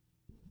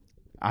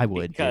 I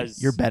would,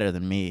 because you're better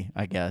than me,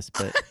 I guess,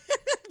 but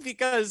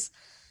because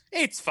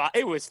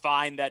it was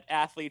fine that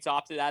athletes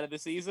opted out of the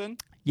season.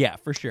 Yeah,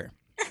 for sure.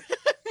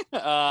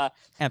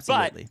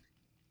 Absolutely.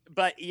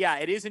 But yeah,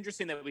 it is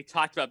interesting that we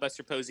talked about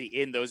Buster Posey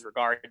in those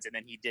regards, and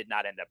then he did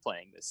not end up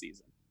playing this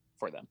season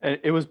for them. And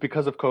it was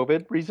because of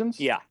COVID reasons?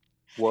 Yeah.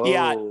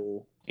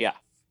 Whoa. Yeah.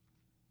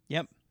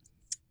 Yep.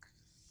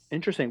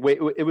 Interesting. Wait,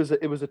 it was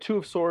a 2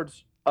 of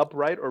Swords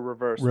upright or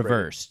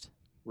reversed?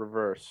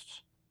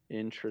 Reversed.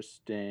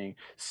 Interesting.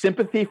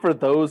 Sympathy for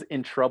those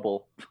in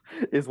trouble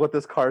is what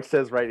this card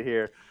says right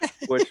here,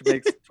 which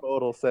makes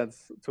total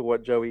sense to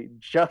what Joey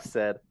just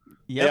said.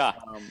 Yep. Yeah.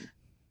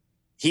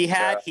 He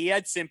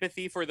had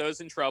sympathy for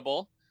those in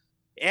trouble.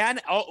 And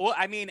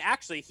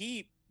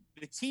actually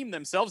the team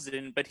themselves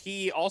didn't, but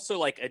he also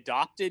like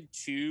adopted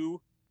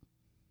 2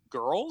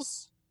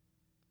 girls.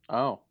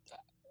 Oh.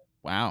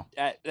 Wow.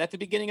 At the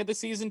beginning of the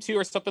season too,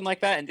 or something like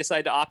that, and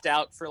decided to opt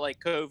out for like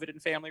COVID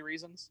and family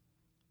reasons.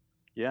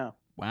 Yeah.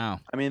 Wow.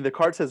 I mean, the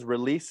card says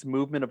release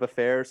movement of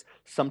affairs,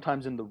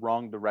 sometimes in the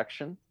wrong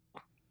direction.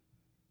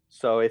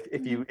 So if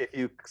you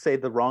say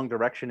the wrong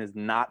direction is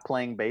not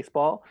playing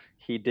baseball,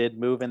 he did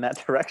move in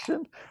that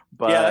direction.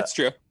 But yeah, that's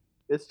true.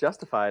 It's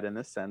justified in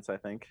this sense, I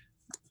think.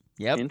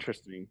 Yep.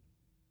 Interesting.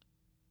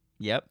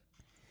 Yep.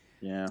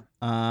 Yeah.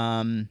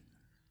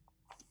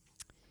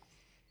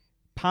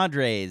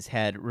 Padres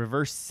had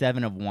reverse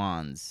 7 of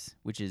Wands,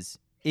 which is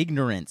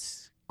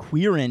ignorance.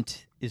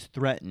 Querent is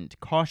threatened.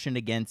 Caution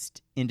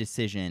against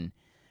indecision.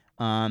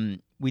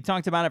 We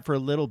talked about it for a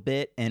little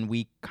bit, and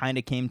we kind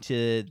of came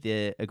to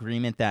the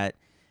agreement that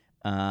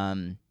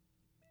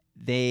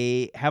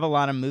they have a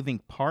lot of moving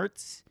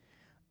parts.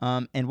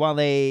 And while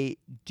they're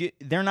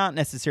not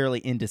necessarily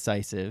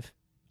indecisive,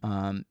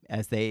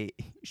 as they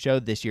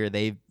showed this year,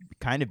 they've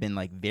kind of been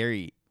like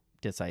very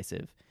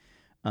decisive.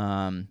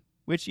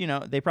 Which,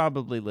 they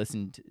probably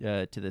listened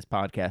to this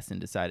podcast and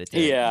decided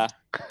to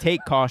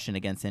take caution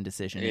against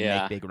indecision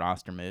and make big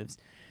roster moves.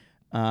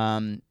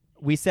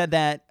 We said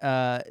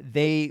that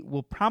they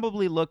will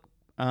probably look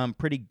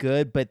pretty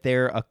good, but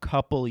they're a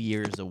couple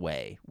years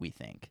away, we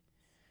think.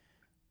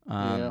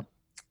 And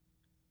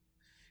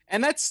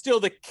that's still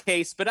the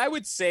case, but I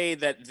would say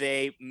that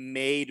they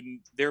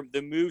made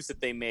the moves that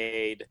they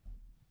made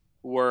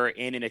were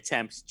in an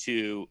attempt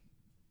to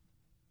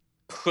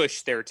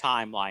push their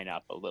timeline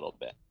up a little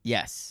bit.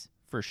 Yes,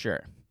 for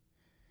sure.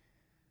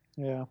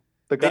 Yeah.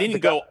 They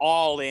didn't go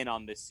all in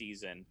on this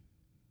season,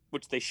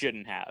 which they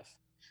shouldn't have.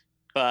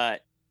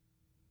 But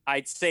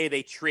I'd say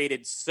they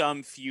traded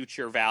some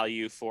future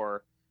value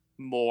for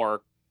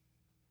more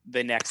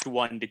the next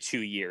 1 to 2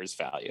 years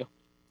value.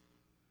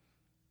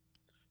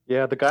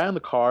 Yeah, the guy on the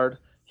card,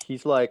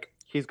 he's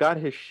got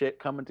his shit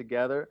coming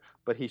together,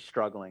 but he's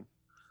struggling.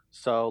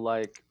 So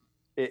like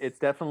it's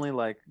definitely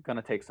like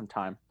gonna take some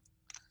time.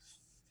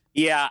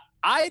 Yeah,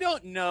 I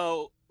don't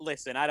know.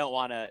 Listen, I don't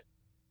want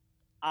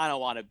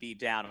to be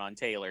down on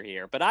Taylor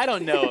here, but I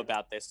don't know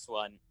about this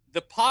one.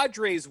 The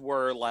Padres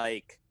were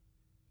like,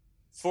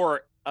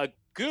 for a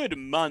good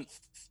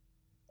month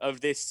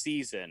of this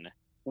season,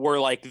 were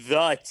like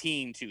the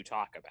team to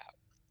talk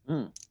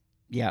about.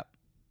 Yeah.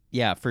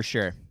 Yeah, for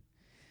sure.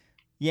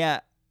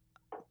 Yeah,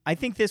 I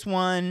think this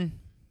one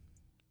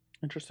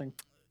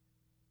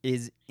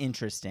is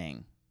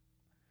interesting.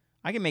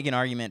 I can make an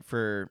argument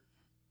for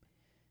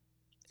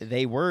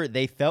they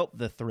felt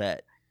the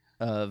threat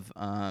of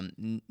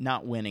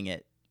not winning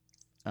it.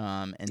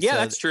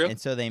 That's true. And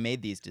so they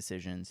made these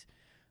decisions.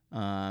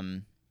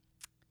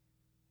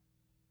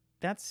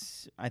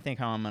 That's, I think,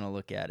 how I'm going to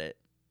look at it.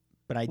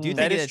 But I do think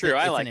that is true.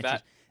 I like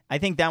that. I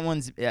think that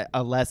one's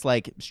a less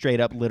like straight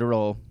up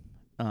literal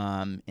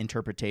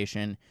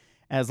interpretation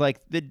as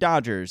like the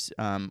Dodgers,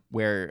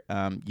 where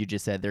you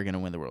just said they're going to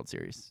win the World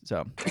Series.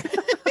 So this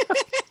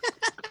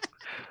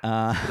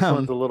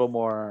one's a little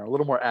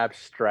more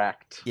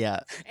abstract. Yeah,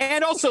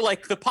 and also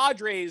like the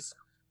Padres,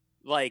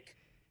 like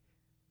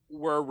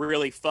were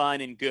really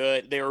fun and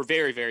good. They were a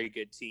very, very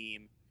good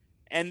team.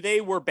 And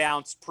they were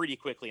bounced pretty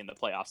quickly in the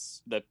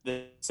playoffs. The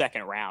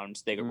second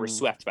round, they were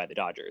swept by the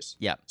Dodgers.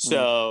 Yeah.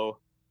 So,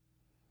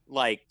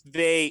 like,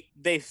 they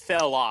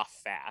fell off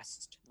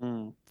fast.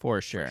 For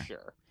sure. For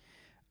sure.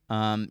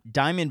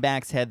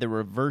 Diamondbacks had the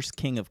reverse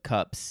King of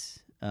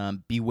Cups.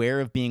 Beware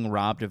of being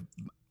robbed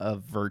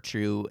of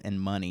virtue and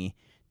money.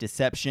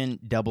 Deception,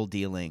 double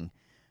dealing.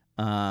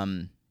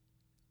 We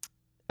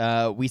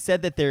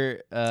said that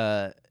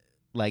they're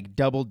like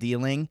double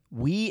dealing.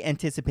 We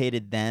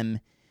anticipated them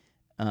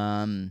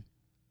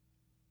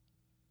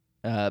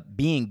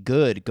being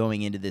good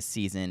going into this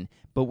season,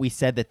 but we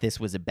said that this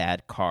was a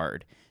bad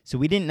card. So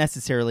we didn't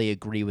necessarily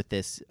agree with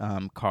this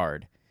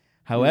card.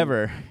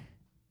 However,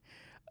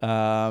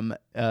 they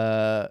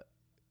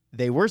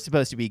were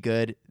supposed to be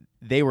good.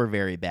 They were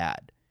very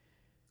bad.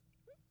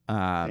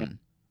 And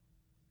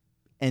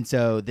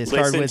so this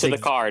card was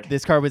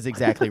This card was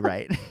exactly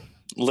right.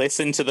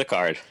 Listen to the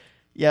card.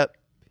 Yep.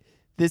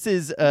 This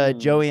is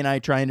Joey and I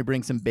trying to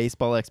bring some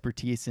baseball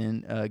expertise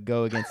and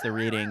go against the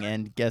reading,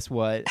 and guess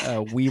what?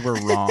 We were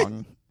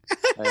wrong.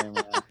 Hey,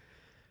 man.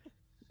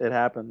 It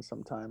happens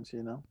sometimes,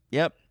 you know?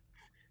 Yep.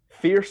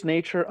 Fierce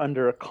nature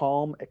under a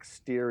calm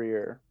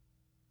exterior.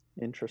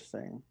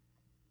 Interesting.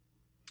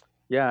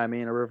 Yeah, I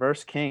mean, a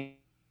reverse king,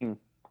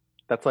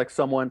 that's like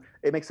someone,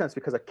 it makes sense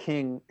because a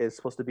king is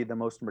supposed to be the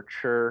most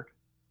mature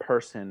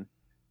person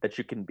that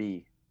you can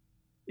be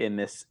in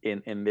this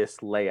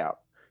layout.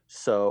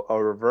 So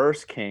a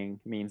reverse king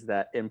means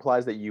that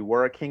implies that you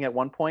were a king at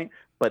one point,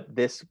 but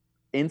this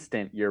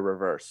instant you're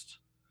reversed.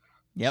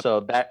 Yep. So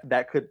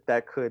that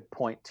could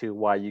point to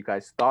why you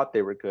guys thought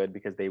they were good,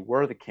 because they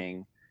were the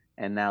king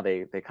and now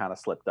they kind of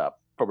slipped up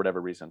for whatever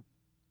reason.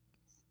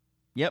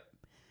 Yep.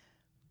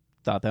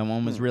 Thought that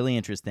one was really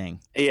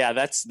interesting. Yeah,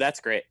 that's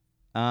great.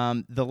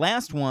 The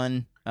last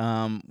one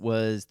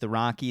was the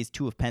Rockies,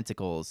 Two of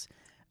Pentacles,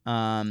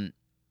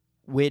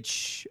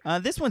 which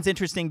this one's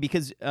interesting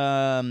because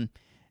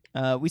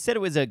we said it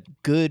was a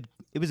good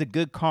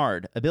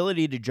card.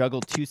 Ability to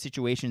juggle two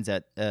situations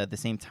at the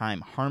same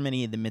time.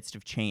 Harmony in the midst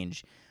of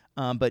change.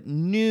 But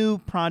new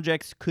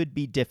projects could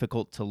be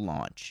difficult to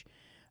launch.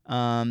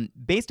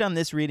 Based on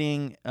this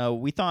reading,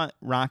 we thought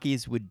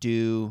Rockies would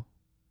do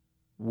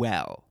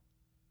well.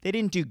 They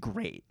didn't do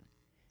great.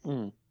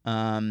 But,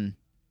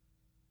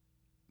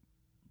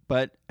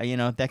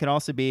 that could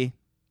also be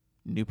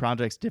new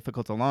projects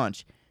difficult to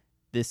launch.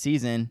 This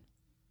season,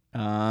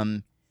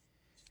 brought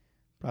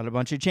a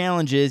bunch of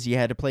challenges. You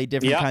had to play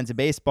different kinds of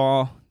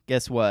baseball.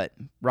 Guess what?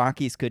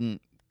 Rockies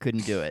couldn't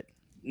do it.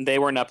 They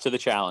weren't up to the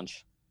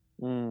challenge.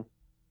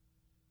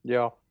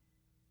 Yeah.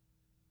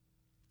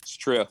 It's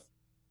true.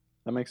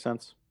 That makes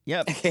sense.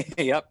 Yep.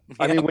 Yep.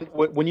 I mean,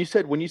 when you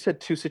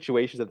said two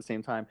situations at the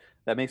same time,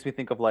 that makes me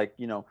think of like,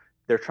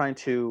 they're trying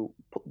to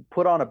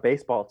put on a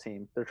baseball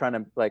team. They're trying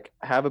to like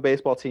have a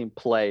baseball team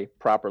play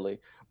properly,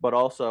 but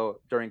also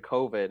during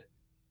COVID,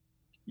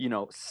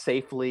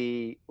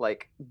 safely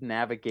like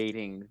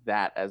navigating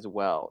that as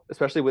well,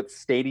 especially with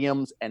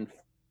stadiums and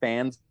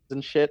fans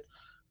and shit.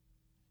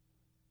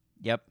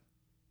 Yep.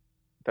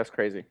 That's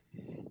crazy.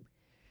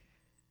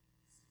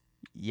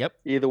 Yep.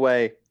 Either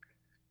way,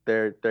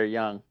 they're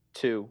young.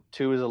 Two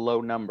is a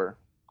low number.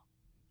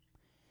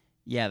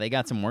 Yeah, they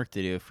got some work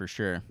to do for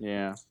sure.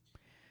 Yeah.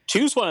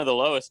 2's one of the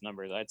lowest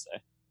numbers, I'd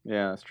say.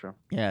 Yeah, that's true.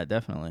 Yeah,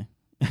 definitely.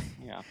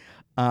 Yeah.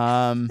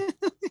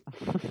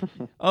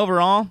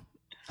 Overall,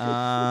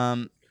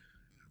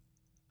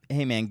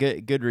 hey man,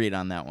 good read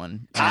on that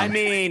one. I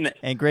mean,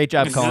 and great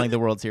job calling the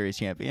World Series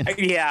champion.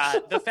 Yeah,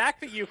 the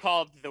fact that you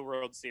called the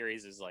World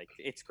Series is like,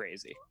 it's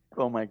crazy.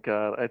 Oh my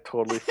god, I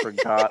totally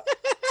forgot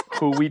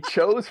who we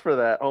chose for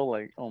that.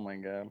 Oh my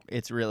god,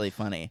 it's really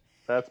funny.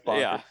 That's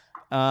bonkers.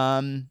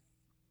 Yeah.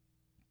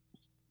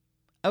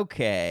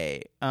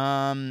 Okay.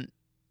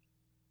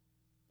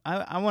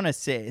 I want to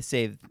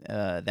save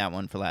that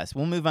one for last.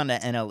 We'll move on to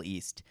NL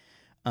East.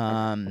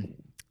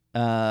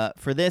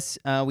 For this,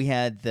 we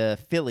had the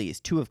Phillies,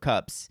 Two of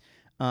Cups,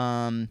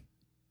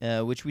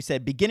 which we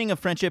said beginning of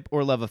friendship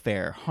or love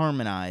affair,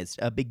 harmonized,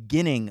 a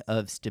beginning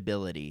of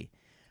stability.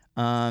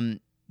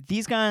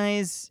 These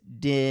guys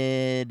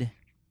did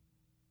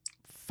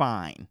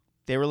fine.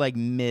 They were like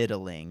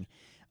middling.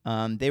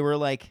 They were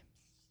like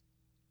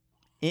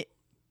it,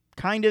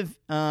 kind of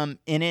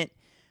in it,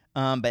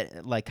 but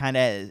like kind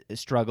of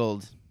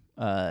struggled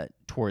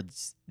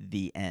towards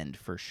the end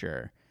for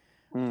sure.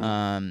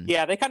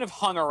 Yeah, they kind of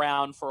hung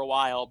around for a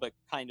while, but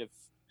kind of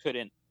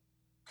couldn't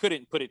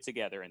put it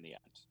together in the end.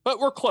 But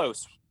we're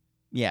close.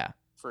 Yeah,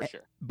 for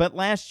sure. But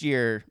last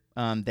year,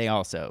 they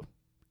also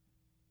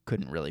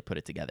couldn't really put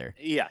it together.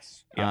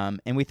 Yes. Yeah.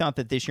 And we thought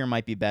that this year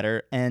might be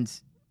better. And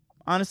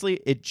honestly,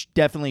 it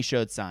definitely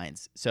showed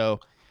signs. So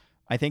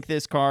I think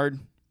this card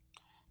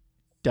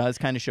does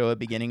kind of show a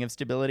beginning of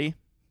stability.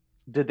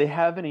 Did they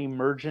have an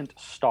emergent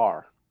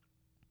star?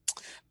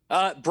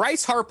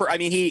 Bryce Harper, I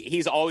mean,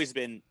 he's always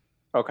been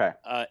okay.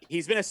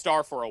 He's been a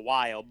star for a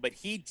while, but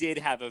he did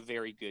have a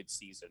very good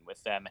season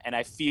with them, and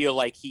I feel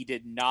like he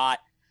did not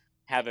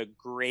have a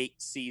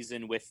great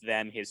season with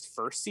them his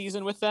first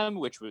season with them,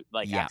 which was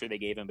after they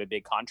gave him a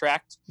big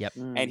contract. Yep.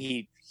 And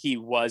he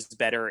was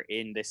better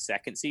in the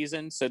second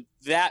season, so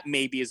that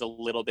maybe is a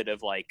little bit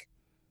of like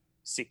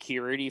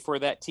security for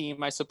that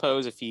team, I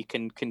suppose, if he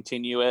can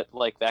continue it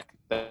like that.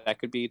 That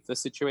could be the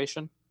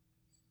situation.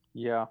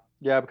 Yeah,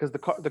 because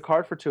the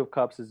card for Two of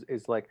Cups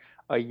is like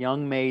a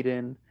young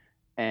maiden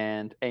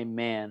and a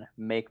man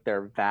make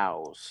their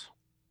vows,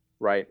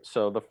 right?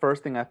 So the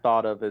first thing I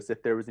thought of is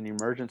if there was an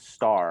emergent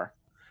star,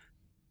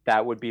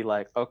 that would be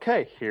like,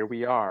 okay, here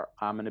we are.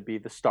 I'm going to be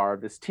the star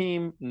of this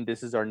team, and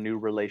this is our new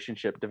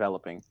relationship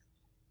developing.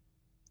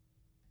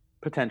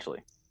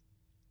 Potentially.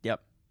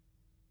 Yep.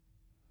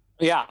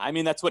 Yeah, I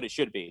mean, that's what it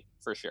should be,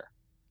 for sure.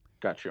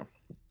 Got you.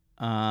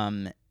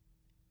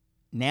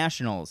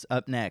 Nationals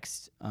up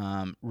next.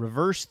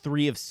 Reverse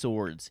 3 of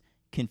Swords.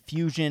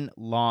 Confusion,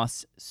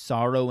 loss,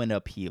 sorrow, and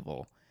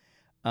upheaval.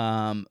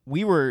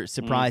 We were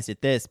surprised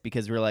at this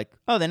because we were like,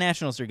 oh, the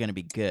Nationals are going to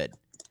be good.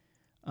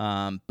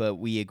 But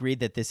we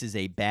agreed that this is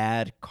a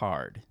bad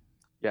card.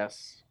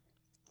 Yes.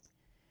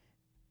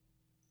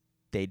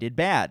 They did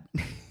bad.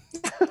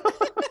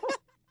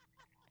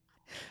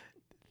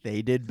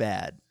 They did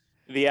bad.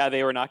 Yeah,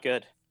 they were not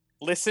good.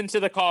 Listen to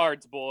the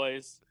cards,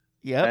 boys.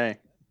 Yep. Hey,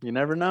 you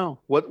never know.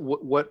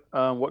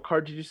 What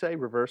card did you say?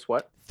 Reverse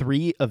what?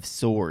 3 of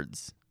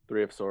Swords.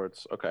 3 of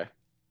Swords. Okay.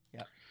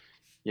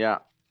 Yeah.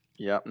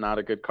 Yeah. Not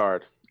a good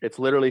card. It's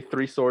literally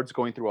 3 swords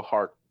going through a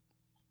heart.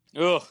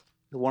 Ugh.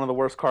 One of the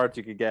worst cards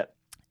you could get.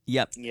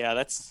 Yep. Yeah,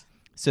 that's.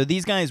 So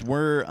these guys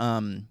were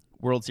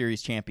World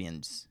Series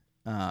champions,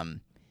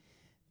 and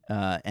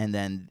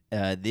then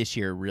this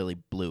year really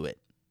blew it.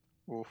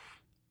 Oof.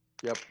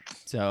 Yep.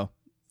 So,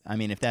 I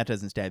mean, if that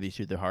doesn't stab you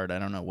through the heart, I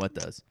don't know what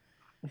does.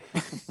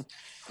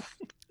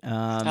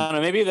 I don't know.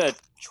 Maybe the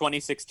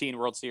 2016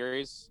 World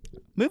Series.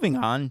 Moving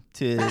on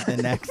to the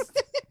next.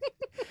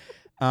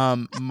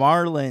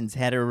 Marlins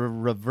had a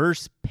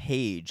reverse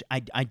page.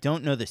 I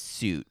don't know the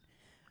suit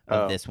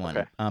of this one,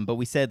 okay. But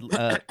we said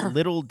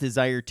little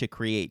desire to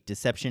create.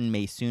 Deception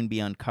may soon be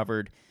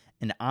uncovered,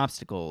 and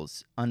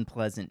obstacles,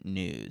 unpleasant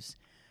news.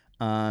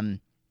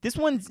 This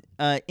one's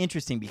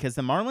interesting because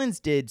the Marlins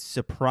did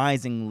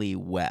surprisingly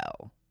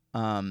well.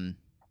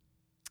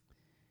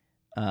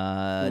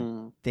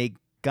 They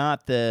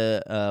got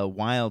the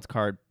wild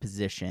card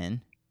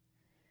position.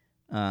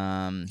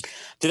 Did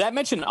that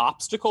mention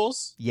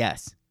obstacles?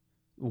 Yes.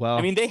 Well,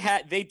 I mean,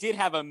 they did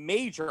have a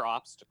major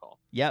obstacle.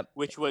 Yep.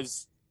 Which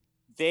was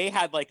they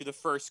had like the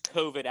first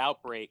COVID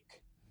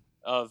outbreak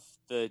of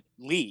the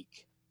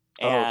league,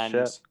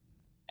 and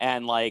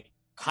like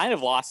kind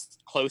of lost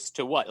close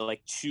to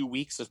like 2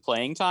 weeks of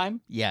playing time.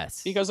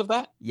 Yes. Because of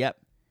that. Yep.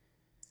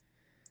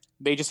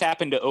 They just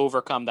happened to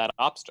overcome that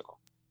obstacle.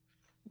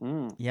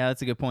 Yeah,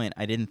 that's a good point.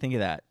 I didn't think of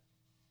that.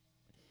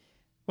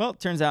 Well, it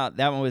turns out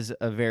that one was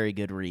a very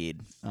good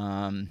read.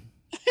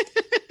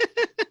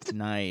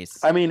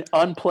 Nice. I mean,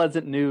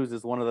 unpleasant news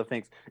is one of the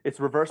things. It's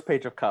reverse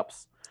page of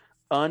cups.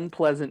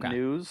 Unpleasant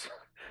news.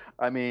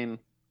 I mean,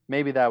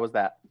 maybe that was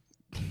that.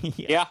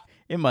 Yeah.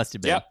 It must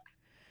have been.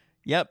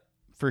 Yep,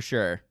 for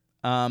sure.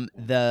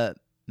 The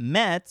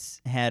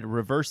Mets had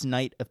reverse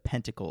Knight of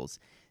Pentacles.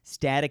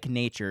 Static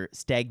nature,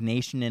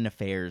 stagnation in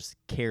affairs,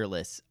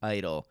 careless,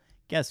 idle.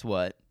 Guess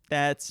what?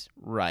 That's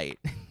right.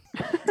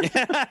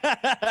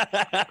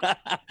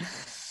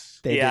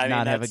 They did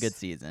not have a good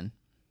season.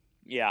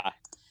 Yeah.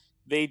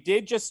 They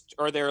did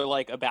they're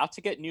like about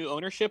to get new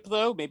ownership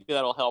though. Maybe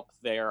that'll help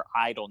their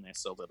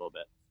idleness a little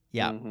bit.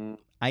 Yeah. Mm-hmm.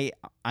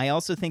 I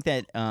also think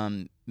that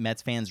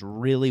Mets fans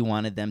really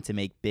wanted them to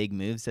make big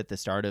moves at the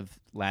start of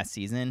last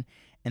season,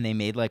 and they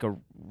made like a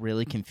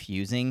really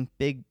confusing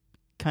big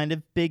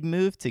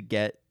move to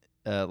get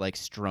like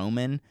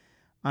Stroman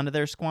onto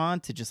their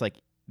squad to just like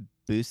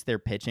boost their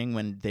pitching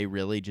when they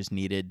really just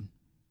needed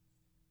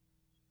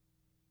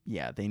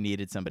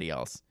somebody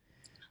else.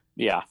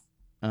 Yeah.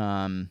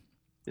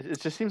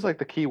 It just seems like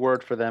the key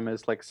word for them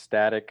is like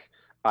static,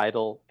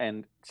 idle,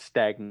 and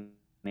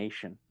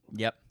stagnation.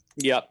 Yep.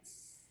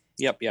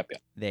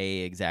 They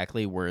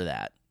exactly were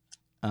that.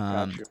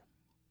 Gotcha.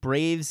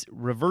 Braves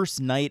reverse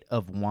Knight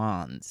of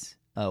Wands.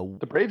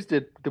 The Braves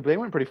they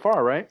went pretty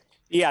far, right?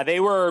 Yeah, they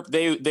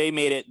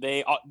made it.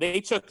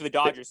 They took the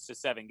Dodgers to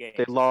 7 games.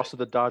 They lost to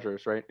the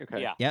Dodgers, right? Okay.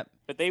 Yeah. Yep.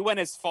 But they went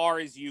as far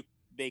as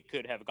they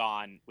could have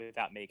gone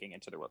without making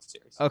it to the World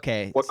Series.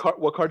 Okay.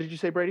 What card did you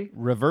say, Brady?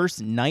 Reverse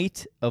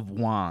Knight of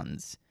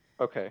Wands.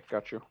 Okay,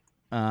 got you.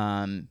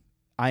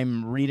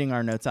 I'm reading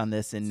our notes on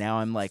this, and now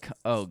I'm like,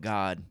 oh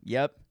God,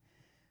 yep.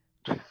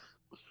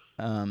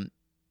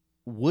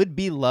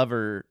 Would-be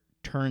lover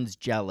turns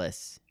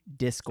jealous,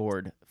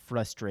 discord,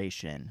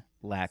 frustration,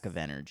 lack of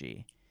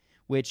energy.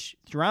 Which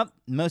throughout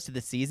most of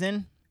the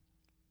season,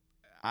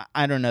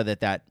 I don't know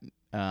that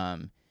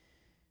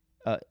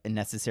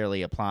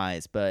necessarily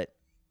applies, but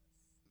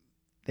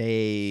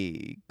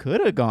they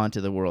could have gone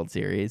to the World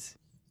Series.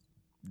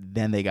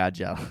 Then they got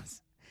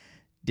jealous.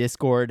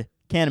 Discord.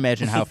 Can't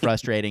imagine how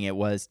frustrating it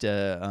was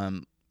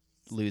to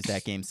lose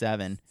that Game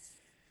 7.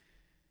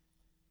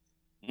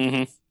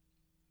 Mm-hmm.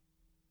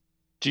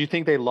 Do you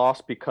think they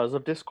lost because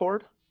of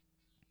Discord?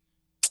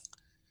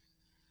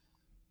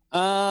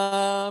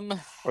 Or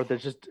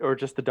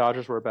just the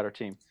Dodgers were a better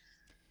team?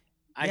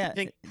 I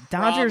think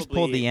Dodgers probably,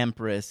 pulled the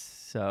Empress,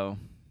 so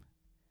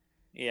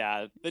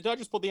yeah, the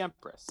Dodgers pulled the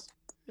Empress.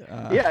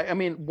 Yeah, I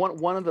mean,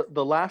 one of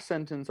the last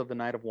sentence of the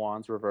Knight of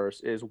Wands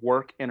reverse is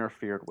work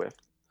interfered with.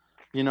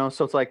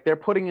 So it's like they're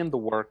putting in the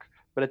work,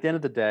 but at the end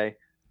of the day,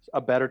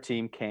 a better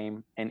team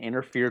came and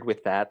interfered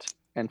with that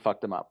and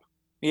fucked them up.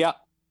 Yeah.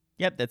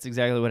 Yep, that's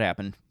exactly what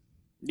happened.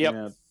 Yep.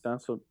 Yeah,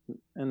 that's what,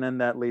 and then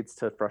that leads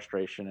to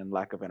frustration and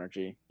lack of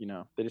energy.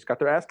 They just got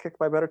their ass kicked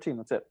by a better team.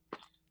 That's it.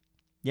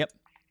 Yep.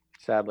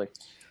 Sadly.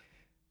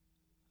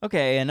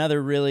 Okay,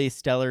 another really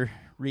stellar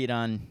read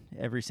on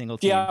every single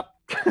team. Yeah.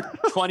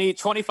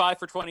 25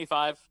 for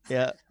 25.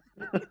 Yeah.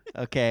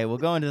 Okay, we'll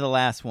go into the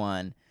last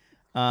one.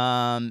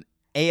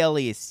 AL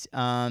East.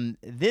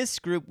 This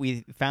group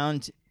we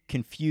found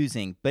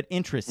confusing but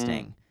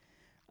interesting.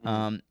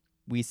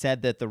 We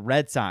said that the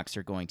Red Sox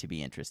are going to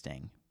be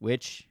interesting,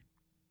 which,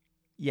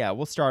 yeah,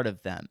 we'll start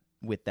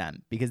with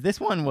them because this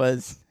one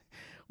was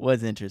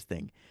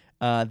interesting.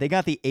 They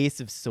got the Ace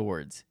of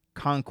Swords,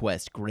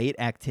 Conquest, great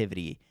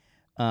activity,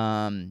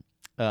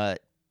 a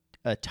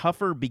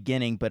tougher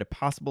beginning, but a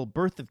possible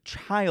birth of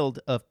child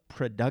of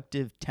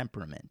productive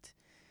temperament.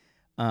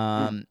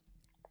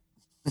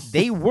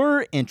 They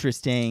were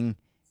interesting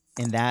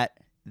in that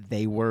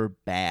they were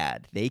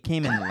bad. They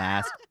came in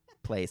last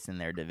place in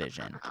their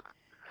division.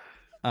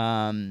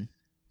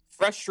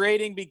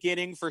 Frustrating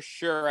beginning for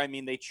sure. I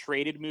mean, they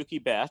traded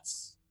Mookie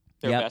Betts,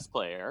 their best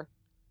player.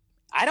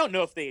 I don't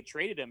know if they had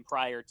traded him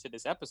prior to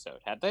this episode.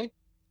 Had they?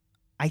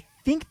 I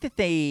think that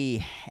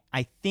they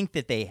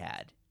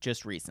had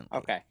just recently.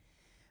 Okay.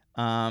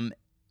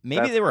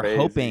 Maybe That's they were crazy.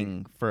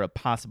 hoping for a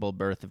possible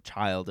birth of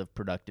child of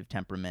productive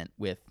temperament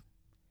with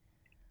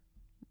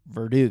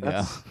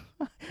Verdugo.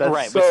 That's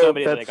right, so, with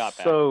somebody that that's they got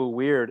back. so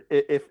weird.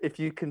 If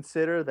you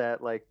consider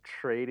that like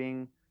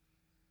trading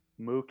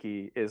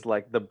Mookie is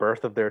like the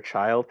birth of their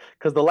child,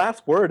 because the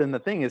last word in the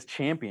thing is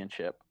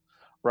championship,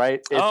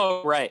 right?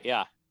 Right,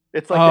 yeah.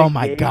 It's like Oh they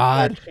my gave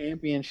God. their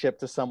championship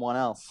to someone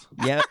else.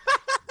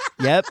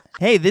 Yep.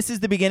 Hey, this is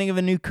the beginning of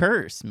a new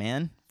curse,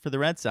 man, for the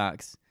Red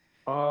Sox.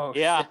 Oh,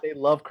 yeah. shit, they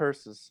love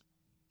curses.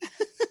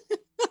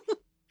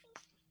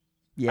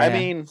 Yeah. I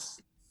mean,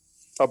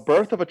 a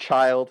birth of a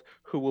child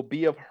who will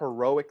be of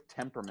heroic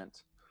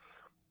temperament.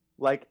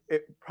 Like,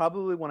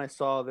 probably when I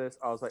saw this,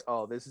 I was like,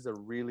 "Oh, this is a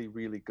really,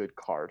 really good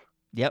card."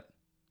 Yep.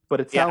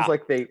 But it sounds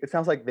like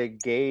they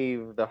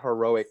gave the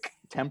heroic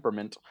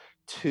temperament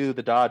to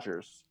the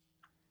Dodgers.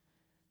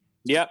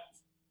 Yep.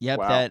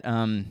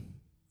 Wow.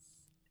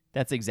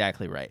 That's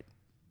exactly right.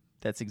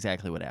 That's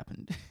exactly what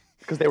happened.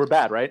 Because they were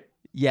bad, right?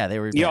 Yeah, they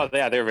were bad.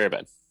 Yeah, they were very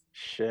bad.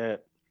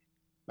 Shit.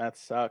 That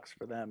sucks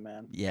for them,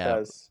 man.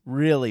 Yeah.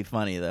 Really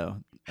funny, though,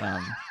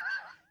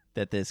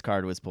 that this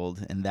card was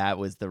pulled, and that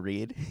was the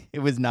read. It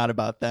was not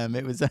about them.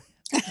 It was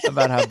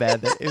about how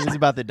bad it was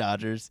about the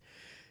Dodgers.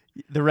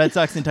 The Red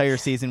Sox entire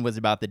season was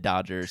about the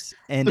Dodgers,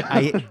 and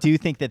I do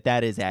think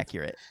that is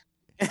accurate.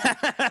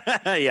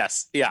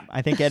 Yes, yeah.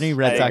 I think any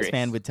Red Sox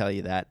fan would tell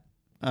you that.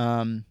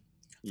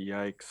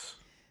 Yikes.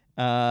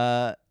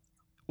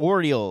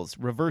 Orioles,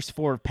 reverse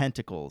 4 of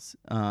Pentacles,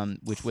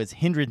 which was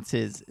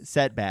hindrances,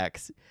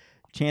 setbacks,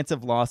 chance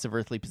of loss of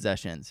earthly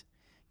possessions.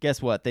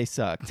 Guess what? They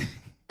sucked.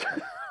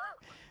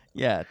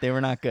 Yeah, they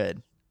were not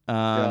good.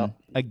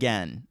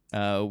 Again,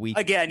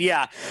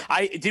 yeah.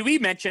 Did we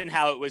mention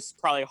how it was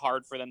probably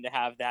hard for them to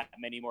have that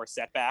many more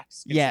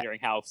setbacks, considering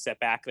how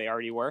setback they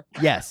already were?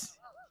 Yes.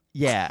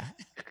 Yeah.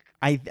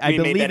 I we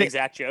believe made that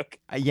exact joke.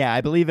 Yeah,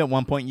 I believe at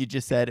one point you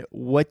just said,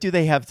 "What do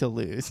they have to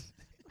lose?"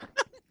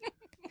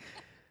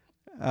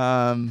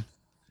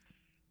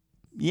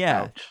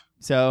 Yeah. Ouch.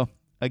 So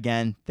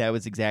again, that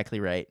was exactly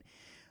right.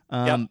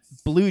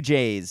 Blue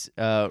Jays,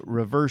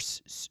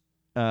 reverse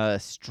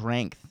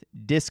strength,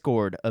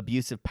 discord,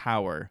 abuse of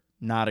power.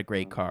 Not a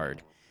great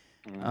card.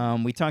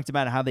 We talked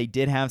about how they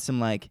did have some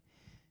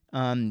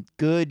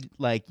good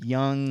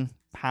young,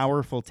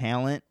 powerful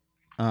talent,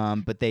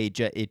 but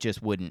it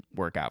just wouldn't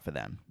work out for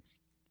them.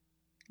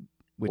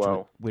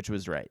 Which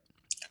was right.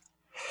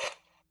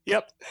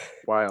 Yep.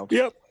 Wild.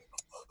 Yep.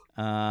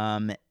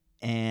 And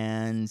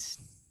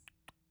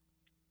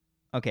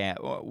okay,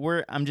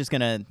 we're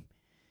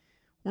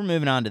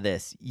moving on to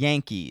this.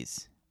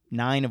 Yankees,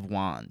 9 of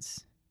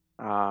Wands.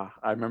 I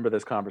remember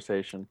this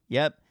conversation.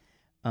 Yep.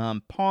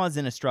 Pause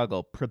in a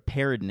struggle,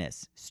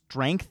 preparedness,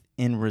 strength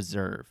in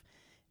reserve,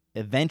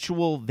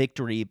 eventual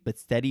victory, but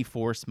steady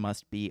force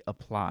must be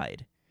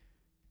applied.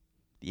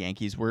 The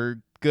Yankees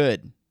were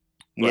good.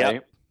 Right?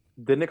 Yep.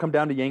 Didn't it come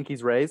down to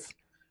Yankees Rays?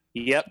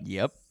 Yep.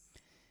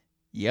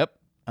 Yep.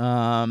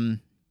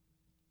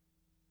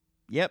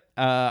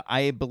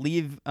 I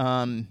believe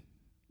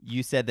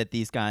you said that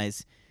these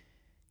guys,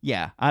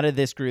 out of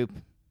this group,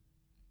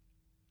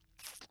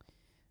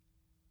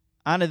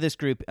 out of this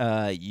group,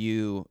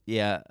 you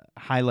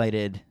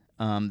highlighted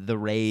the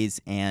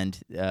Rays and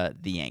the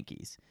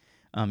Yankees.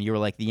 You were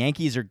like, the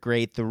Yankees are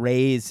great. The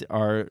Rays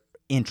are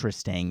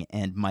interesting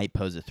and might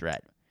pose a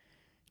threat.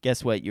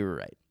 Guess what? You were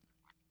right.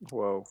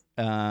 Whoa.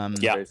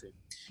 Yeah. Crazy.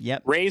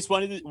 Yep. Rays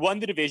won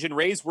the division.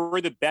 Rays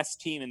were the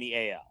best team in the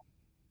AL.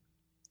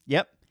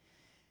 Yep.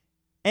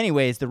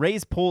 Anyways, the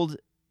Rays pulled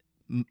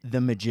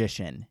the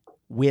magician,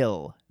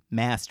 will,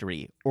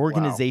 mastery,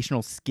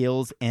 organizational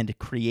skills, and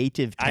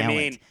creative talent. I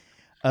mean,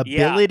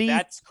 ability,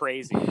 that's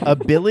crazy.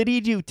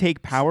 Ability to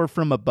take power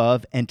from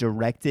above and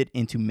direct it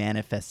into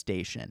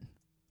manifestation.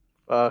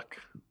 Fuck.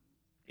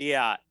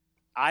 Yeah,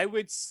 I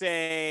would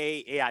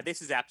say,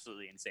 this is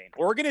absolutely insane.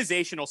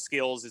 Organizational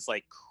skills is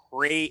like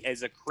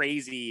a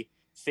crazy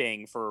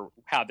thing for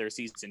how their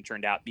season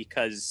turned out,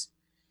 because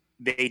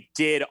they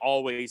did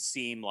always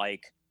seem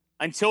like,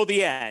 until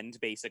the end,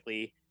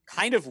 basically,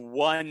 kind of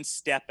one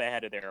step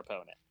ahead of their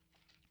opponent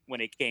when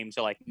it came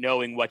to like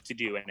knowing what to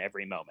do in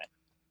every moment.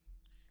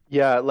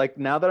 Yeah, like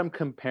now that I'm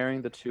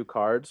comparing the two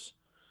cards,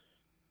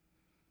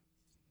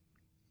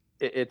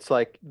 it's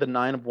like the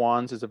Nine of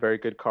Wands is a very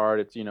good card.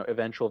 It's,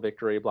 eventual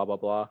victory, blah blah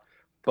blah.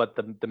 But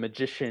the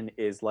magician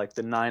is like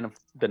the nine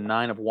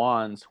of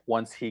wands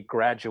once he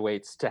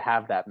graduates to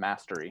have that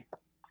mastery,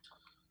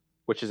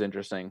 which is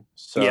interesting.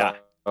 So yeah,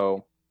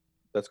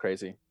 that's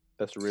crazy.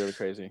 That's really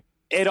crazy.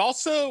 It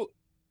also,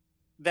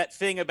 that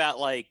thing about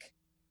like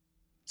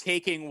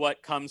taking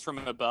what comes from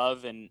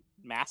above and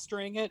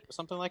mastering it, or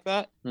something like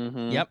that.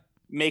 Mm-hmm. Yep.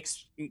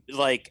 Makes,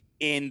 like,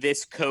 in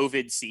this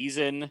COVID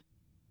season,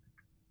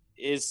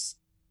 is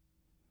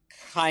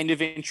kind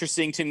of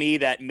interesting to me,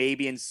 that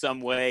maybe in some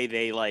way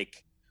they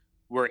like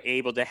were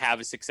able to have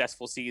a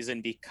successful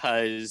season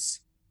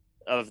because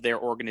of their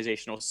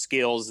organizational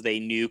skills. They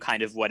knew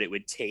kind of what it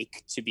would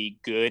take to be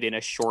good in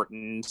a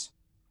shortened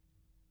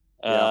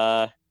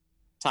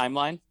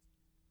timeline.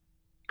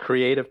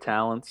 Creative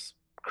talents.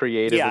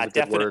 Creative is a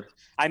good word.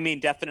 I mean,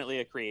 definitely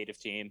a creative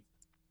team.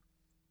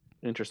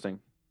 Interesting.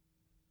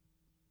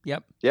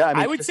 Yep. Yeah,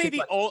 I would say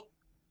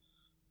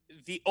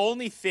the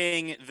only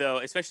thing, though,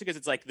 especially because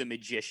it's like the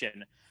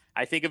magician,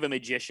 I think of a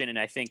magician and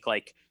I think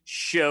like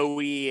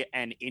showy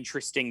and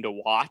interesting to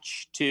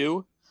watch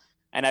too.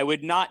 And I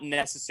would not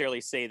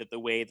necessarily say that the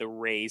way the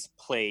Rays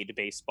played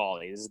baseball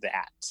is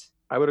that.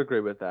 I would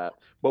agree with that.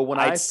 But when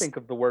I think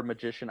of the word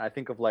magician, I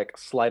think of like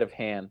sleight of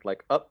hand,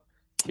 like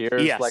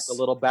here's like a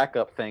little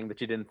backup thing that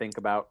you didn't think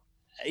about.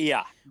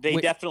 Yeah, they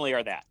definitely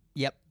are that.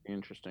 Yep.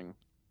 Interesting.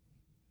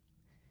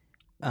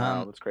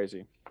 Wow, that's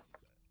crazy.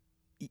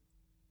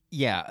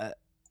 Yeah.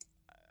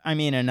 I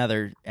mean,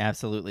 another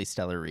absolutely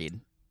stellar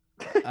read.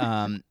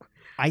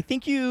 I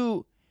think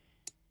you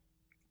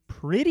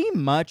pretty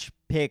much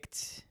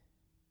picked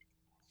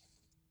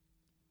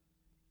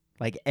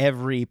like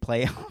every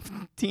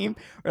playoff team,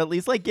 or at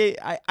least like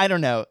I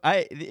don't know.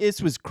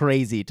 This was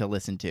crazy to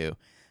listen to,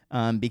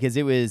 because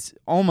it was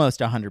almost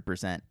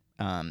 100%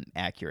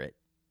 accurate.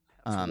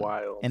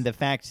 Wild. And the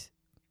fact,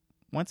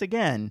 once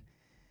again,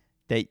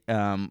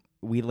 that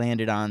we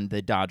landed on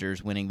the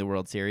Dodgers winning the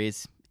World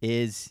Series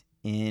is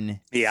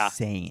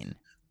insane.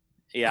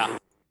 Yeah.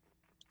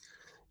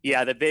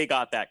 Yeah, that they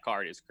got that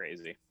card is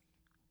crazy.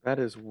 That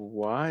is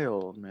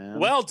wild, man.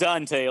 Well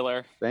done,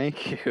 Taylor.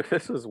 Thank you.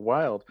 This is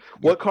wild.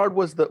 Yep. What card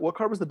was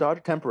the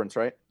Dodger? Temperance,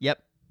 right?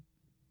 Yep.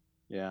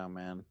 Yeah,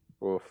 man.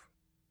 Oof.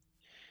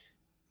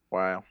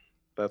 Wow.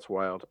 That's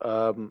wild.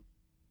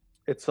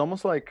 It's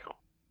almost like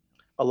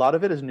a lot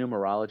of it is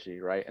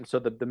numerology, right? And so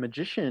the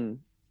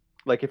magician,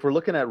 like if we're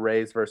looking at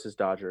Rays versus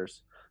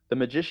Dodgers, the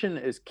magician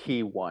is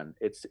key one.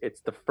 It's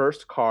the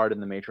first card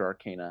in the major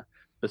arcana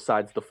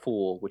besides the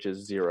Fool, which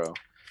is 0.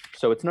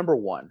 So it's number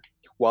 1.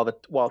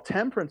 While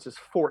Temperance is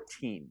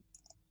 14.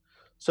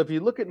 So if you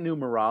look at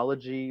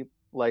numerology,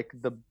 like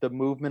the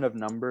movement of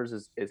numbers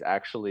is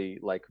actually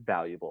like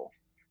valuable,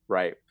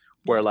 right?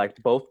 Where like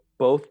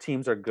both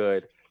teams are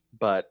good,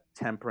 but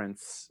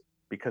Temperance,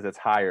 because it's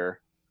higher,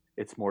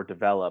 it's more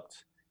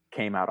developed,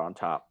 came out on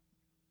top.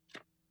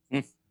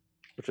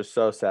 Which is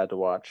so sad to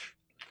watch,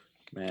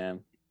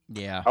 man.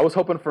 Yeah. I was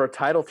hoping for a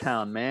title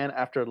town, man,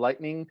 after the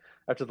Lightning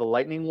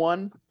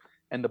won,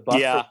 and the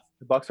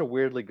Bucks are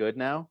weirdly good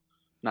now.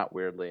 Not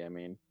weirdly, I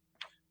mean,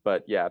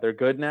 but yeah, they're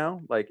good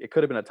now. Like it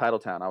could have been a title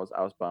town. I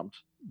was bummed.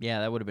 Yeah,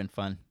 that would have been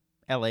fun.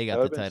 LA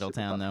got the title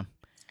town though.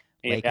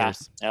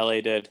 Lakers. Yeah, LA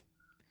did.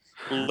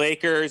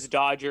 Lakers,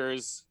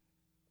 Dodgers,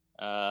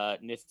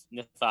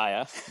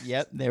 Nithia.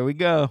 Yep, there we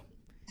go.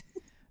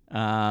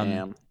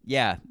 Damn.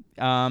 Yeah.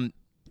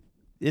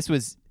 This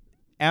was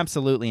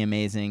absolutely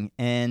amazing,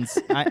 and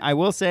I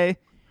will say,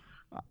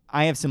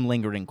 I have some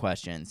lingering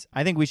questions.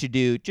 I think we should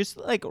do just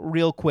like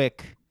real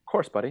quick. Of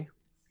course, buddy.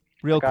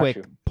 Real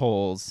quick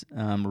polls,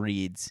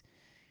 reads.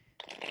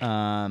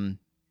 You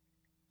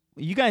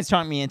guys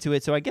talked me into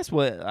it, so I guess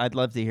I'd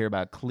love to hear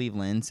about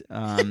Cleveland.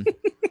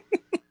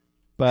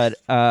 But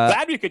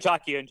glad we could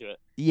talk you into it.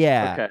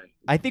 Yeah, okay.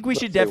 I think we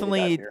should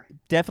definitely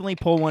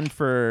pull one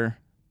for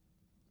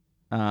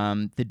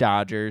the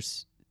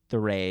Dodgers, the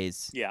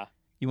Rays. Yeah.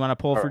 You want to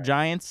pull for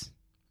Giants?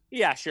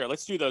 Yeah, sure.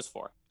 Let's do those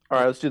 4. All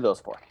right, let's do those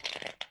 4.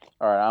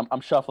 All right,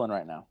 I'm shuffling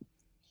right now.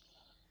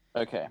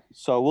 Okay,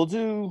 so we'll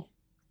do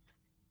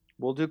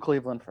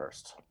Cleveland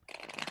first.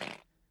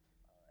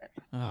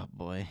 Oh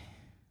boy.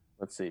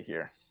 Let's see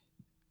here.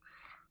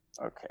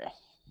 Okay.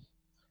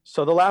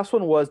 So the last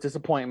one was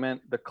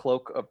disappointment, the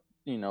cloak of,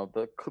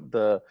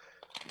 the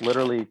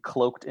literally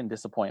cloaked in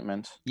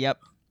disappointment. Yep.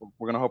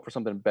 We're going to hope for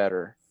something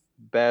better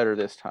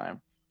this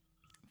time.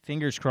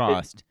 Fingers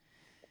crossed.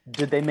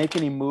 Did they make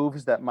any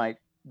moves that might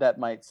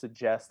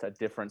suggest a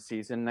different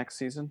season next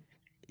season?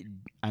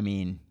 I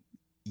mean,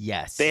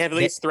 yes. They have at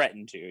least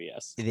threatened to,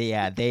 yes.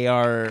 Yeah, they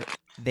are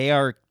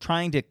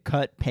trying to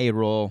cut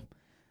payroll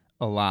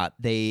a lot.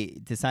 They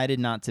decided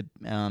not to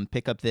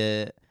pick up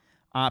the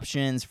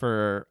options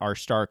for our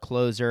star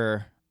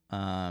closer,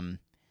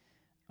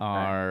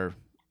 our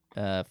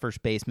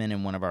first baseman,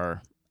 and one of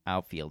our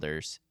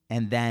outfielders,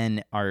 and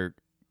then are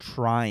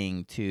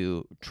trying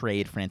to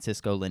trade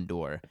Francisco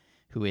Lindor,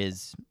 who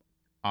is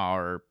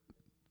our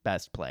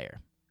best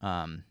player.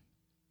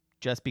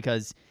 Just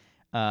because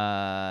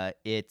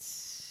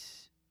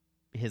it's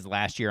his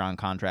last year on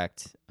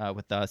contract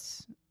with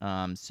us,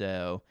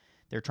 so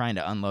they're trying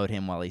to unload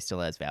him while he still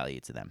has value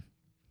to them.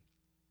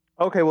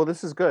 Okay, well,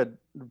 this is good,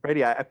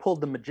 Brady. I pulled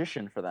the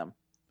magician for them,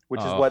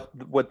 which is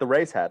what the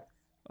Rays had.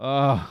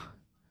 Oh,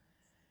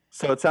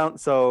 so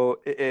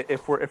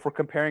if we're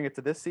comparing it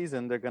to this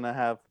season, they're gonna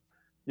have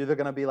either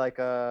gonna be like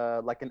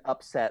an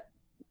upset,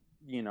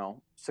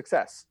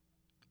 success.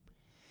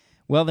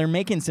 Well, they're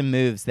making some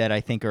moves that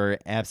I think are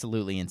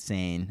absolutely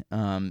insane.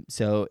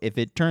 So if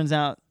it turns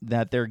out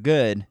that they're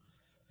good,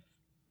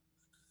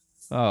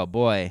 oh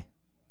boy,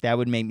 that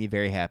would make me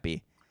very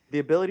happy. The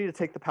ability to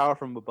take the power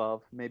from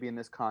above, maybe in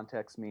this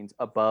context, means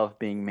above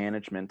being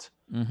management.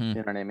 Mm-hmm. You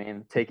know what I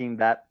mean? Taking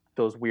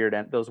those weird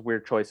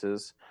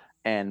choices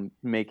and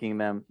making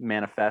them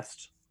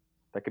manifest.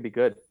 That could be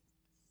good.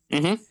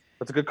 Mm-hmm.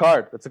 That's a good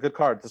card. It's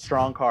a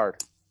strong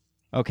card.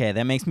 Okay,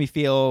 that makes me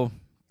feel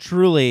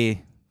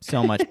truly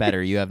so much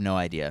better. You have no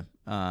idea.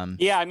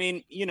 Yeah, I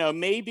mean,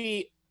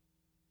 maybe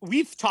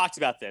we've talked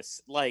about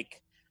this,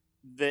 like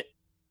the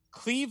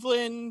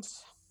Cleveland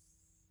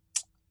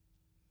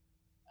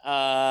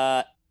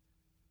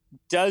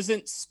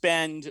doesn't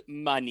spend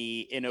money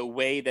in a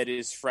way that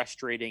is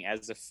frustrating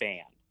as a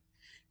fan.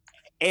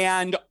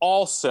 And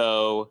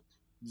also,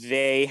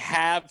 they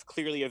have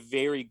clearly a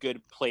very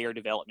good player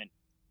development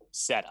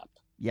setup.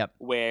 Yep.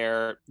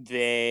 Where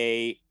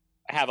they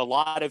have a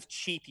lot of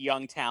cheap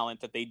young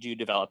talent that they do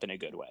develop in a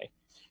good way.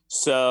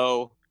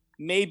 So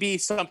maybe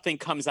something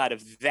comes out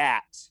of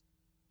that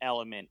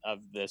element of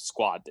the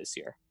squad this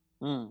year.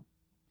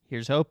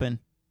 Here's hoping.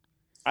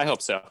 I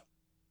hope so.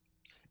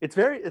 It's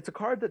a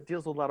card that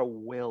deals with a lot of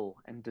will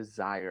and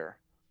desire.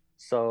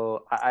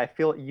 So I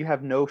feel you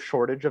have no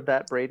shortage of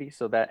that, Brady.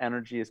 So that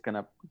energy is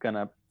gonna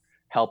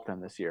help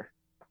them this year.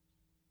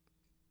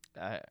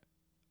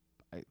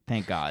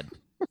 Thank God.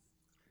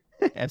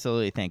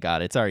 Absolutely, thank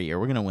God. It's our year.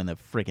 We're gonna win the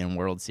freaking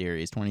World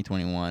Series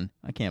 2021.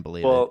 I can't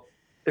believe it. Well,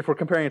 if we're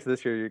comparing it to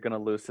this year, you're gonna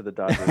lose to the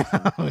Dodgers.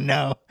 Oh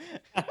no.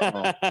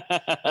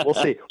 We'll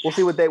see.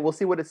 We'll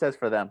see what it says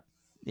for them.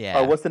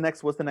 Yeah. What's the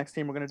next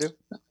team we're gonna do?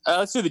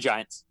 Let's do the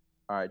Giants.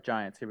 All right,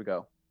 Giants. Here we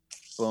go.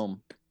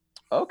 Boom.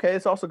 Okay,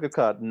 it's also a good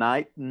card.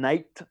 Knight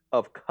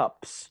of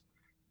Cups.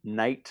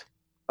 Knight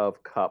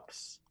of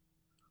Cups.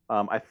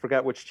 I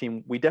forgot which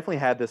team. We definitely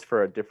had this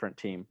for a different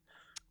team,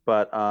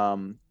 but I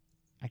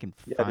can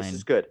find. Yeah, this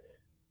is good.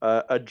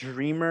 A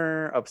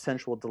dreamer of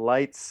sensual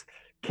delights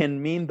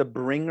can mean the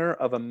bringer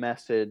of a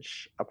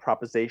message, a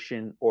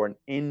proposition, or an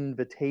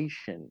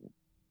invitation.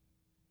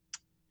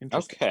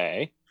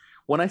 Okay.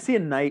 When I see a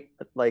knight,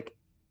 like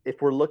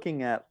if we're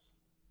looking at,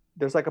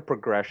 there's like a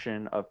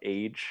progression of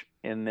age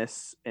in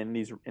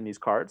these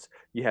cards.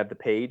 You have the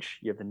page,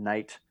 you have the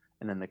knight,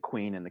 and then the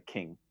queen and the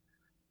king.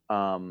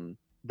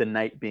 The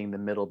knight being the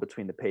middle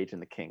between the page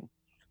and the king.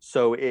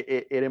 So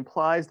it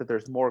implies that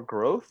there's more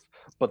growth,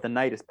 but the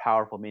knight is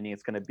powerful, meaning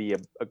it's going to be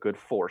a good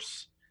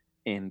force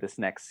in this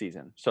next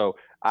season. So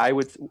I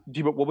would. Do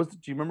you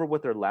remember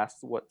what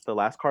the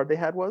last card they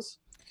had was?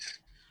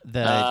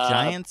 The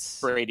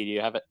Giants. Brady, do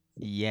you have it?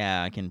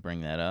 Yeah, I can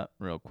bring that up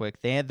real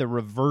quick. They had the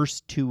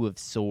reverse 2 of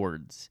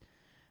swords.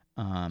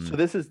 So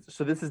this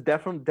is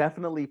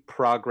definitely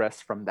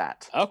progress from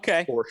that.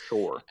 Okay, for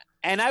sure.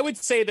 And I would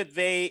say that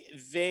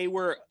they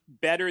were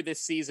better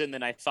this season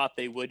than I thought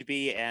they would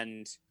be,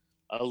 and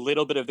a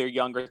little bit of their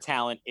younger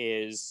talent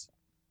is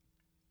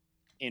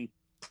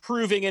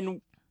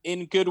improving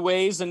in good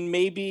ways, and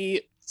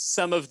maybe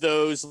some of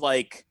those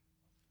like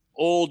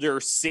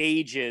older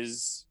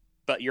sages,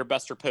 but your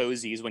Buster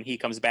Posies, when he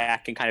comes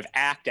back, can kind of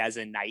act as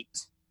a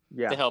knight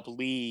to help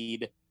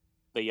lead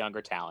the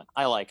younger talent.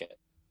 I like it.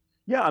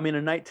 Yeah, I mean,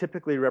 a knight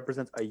typically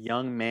represents a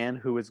young man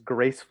who is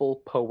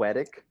graceful,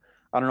 poetic.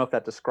 I don't know if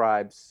that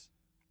describes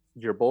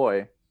your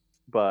boy,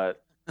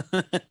 but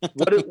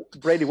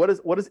Brady, what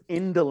does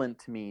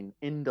indolent mean?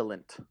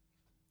 Indolent.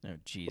 Oh,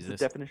 Jesus. What's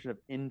the definition of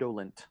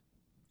indolent?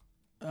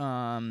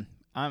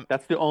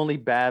 That's the only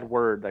bad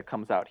word that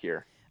comes out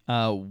here.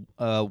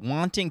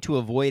 Wanting to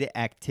avoid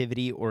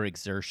activity or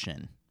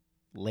exertion.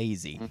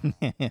 Lazy.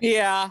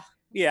 Yeah,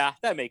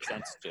 that makes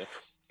sense too.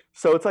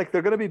 So it's like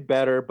they're going to be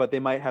better, but they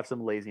might have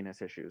some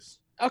laziness issues.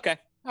 Okay,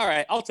 all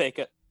right, I'll take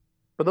it.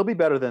 But they'll be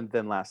better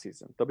than last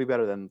season. They'll be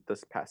better than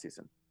this past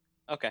season.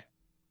 Okay.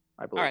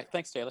 I believe. All right,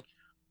 thanks, Taylor.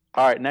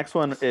 All right, next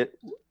one.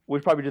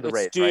 We'd probably do the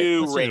Rays, right? Let's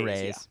do the Rays.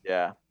 Rays.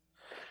 Yeah.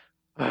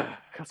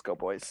 Let's go,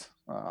 boys.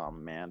 Oh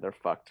man, they're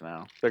fucked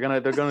now. They're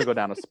gonna go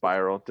down a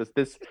spiral.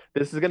 This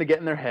is gonna get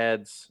in their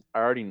heads. I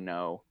already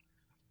know.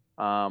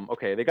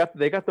 Okay, they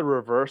got the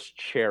reverse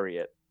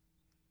chariot,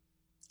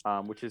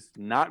 which is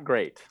not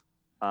great,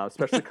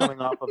 especially coming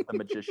off of the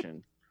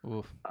magician.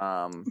 Oof.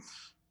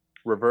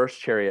 Reverse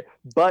chariot,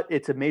 but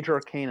it's a major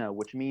arcana,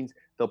 which means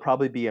they'll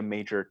probably be a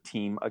major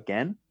team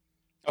again.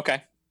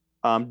 Okay.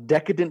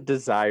 Decadent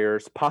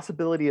desires,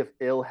 possibility of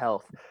ill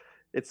health.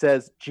 It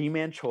says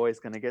G-Man Choi is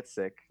gonna get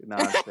sick.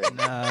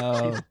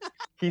 No.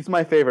 He's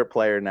my favorite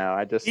player now.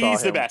 I just saw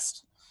He's him. the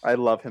best. I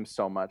love him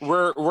so much.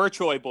 We're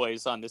Choi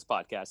boys on this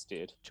podcast,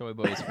 dude. Choi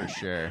boys for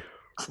sure.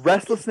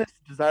 Restlessness,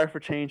 desire for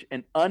change,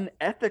 and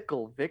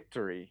unethical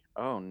victory.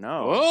 Oh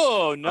no.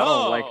 Oh no. I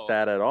don't like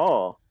that at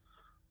all.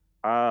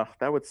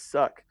 That would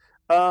suck.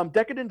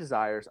 Decadent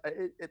desires.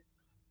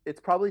 It's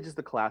probably just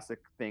the classic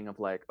thing of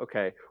like,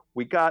 okay,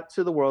 we got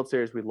to the World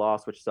Series, we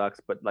lost, which sucks,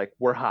 but like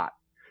we're hot.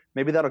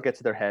 Maybe that'll get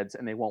to their heads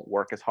and they won't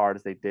work as hard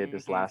as they did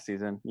this last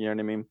season. You know what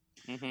I mean?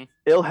 Mm-hmm.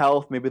 Ill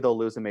health. Maybe they'll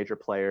lose a major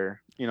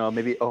player. You know,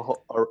 maybe a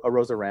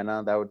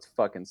Rosarena. That would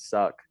fucking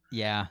suck.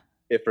 Yeah.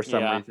 If for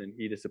some reason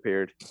he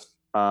disappeared.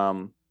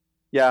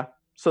 Yeah.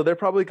 So they're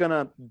probably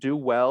gonna do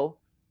well,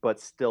 but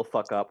still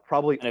fuck up.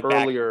 Probably And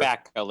earlier.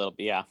 Back a little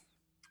bit. Yeah.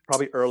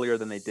 Probably earlier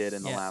than they did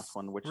in the last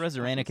one. Which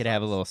Rosarena could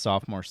have a little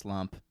sophomore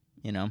slump.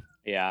 You know.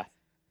 Yeah.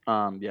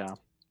 Yeah.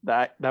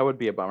 That would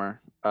be a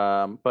bummer.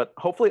 But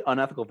hopefully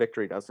unethical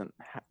victory doesn't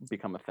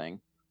become a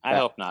thing. I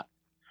hope not.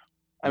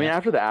 I mean,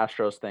 after the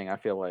Astros thing, I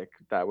feel like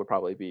that would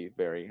probably be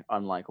very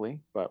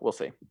unlikely, but we'll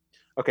see.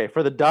 Okay,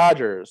 for the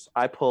Dodgers,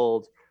 I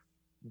pulled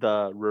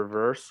the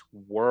reverse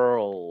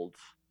world,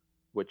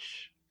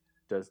 which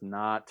does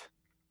not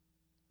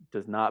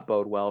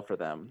bode well for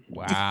them.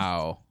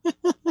 Wow.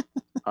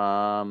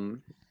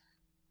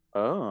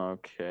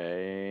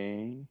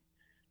 Okay.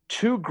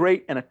 Too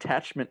great an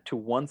attachment to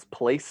one's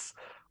place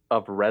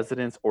of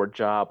residence or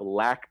job,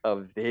 lack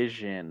of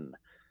vision.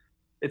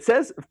 It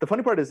says, the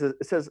funny part is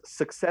it says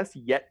success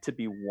yet to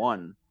be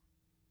won.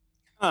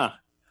 Huh.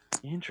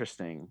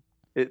 Interesting.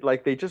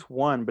 Like they just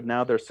won, but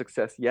now there's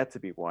success yet to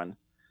be won.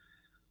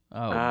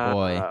 Oh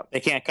boy.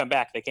 They can't come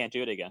back. They can't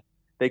do it again.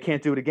 They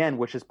can't do it again,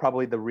 which is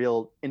probably the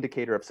real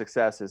indicator of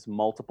success is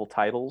multiple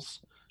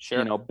titles. Sure.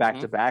 You know, back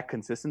to back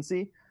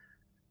consistency.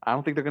 I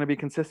don't think they're going to be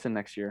consistent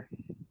next year.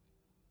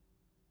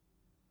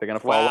 They're going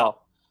to fall off.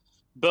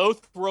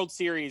 Both World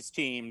Series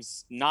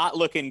teams not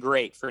looking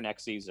great for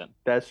next season.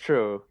 That's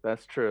true.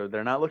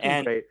 They're not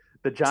looking great.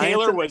 The Giants.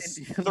 Taylor was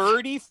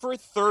 30 for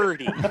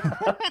 30.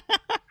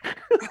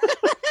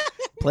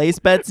 Place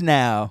bets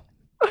now.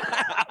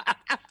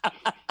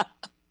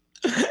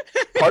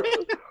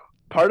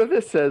 Part of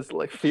this says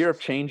like fear of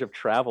change of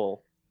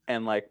travel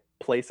and like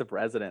place of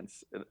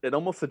residence. It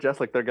almost suggests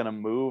like they're gonna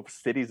move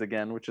cities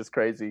again, which is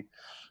crazy.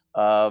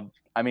 I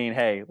mean,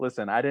 hey,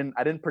 listen, I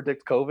didn't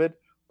predict COVID,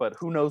 but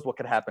who knows what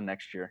could happen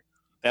next year?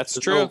 There's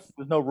true.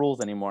 There's no rules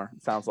anymore.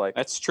 It sounds like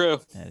that's true.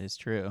 That is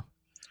true.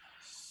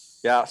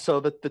 Yeah. So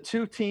the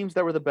two teams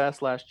that were the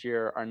best last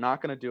year are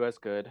not going to do as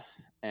good,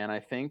 and I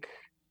think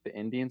the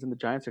Indians and the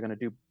Giants are going to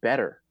do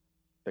better.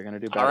 They're going to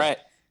do better. All right.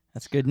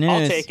 That's good news.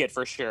 I'll take it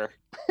for sure.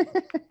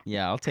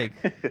 Yeah, I'll take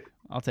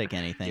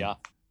anything. Yeah.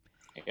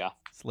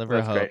 Sliver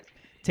of hope. Great.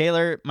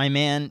 Taylor, my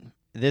man,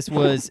 this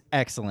was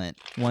excellent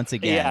once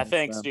again. Yeah,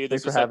 thanks, dude.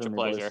 This was such a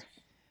pleasure.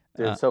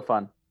 Dude, it's so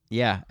fun.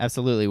 Yeah,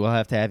 absolutely. We'll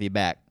have to have you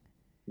back.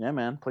 Yeah,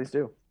 man. Please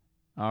do.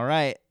 All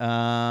right.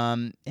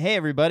 Hey,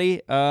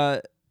 everybody.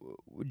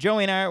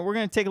 Joey and I, we're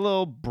going to take a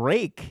little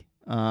break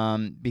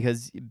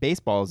because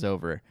baseball is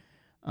over.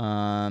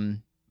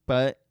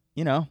 But,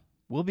 you know,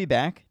 we'll be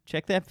back.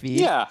 Check that feed.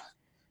 Yeah.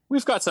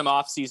 We've got some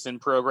off-season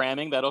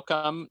programming that'll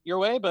come your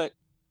way, but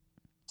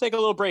take a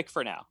little break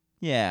for now.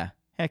 Yeah.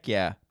 Heck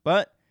yeah.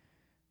 But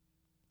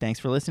thanks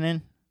for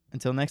listening.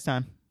 Until next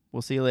time,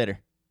 we'll see you later.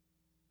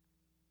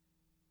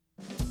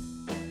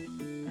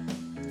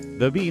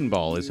 The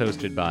Beanball is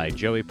hosted by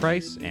Joey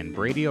Price and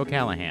Brady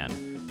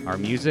O'Callahan. Our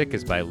music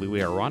is by Louis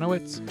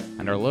Aronowitz,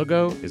 and our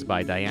logo is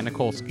by Diana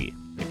Kolsky.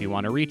 If you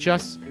want to reach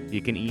us,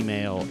 you can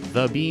email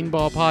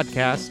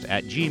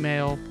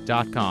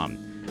thebeanballpodcast@gmail.com.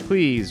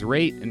 Please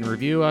rate and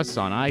review us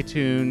on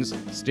iTunes,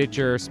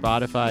 Stitcher,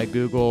 Spotify,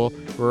 Google,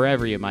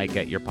 wherever you might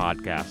get your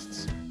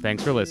podcasts.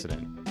 Thanks for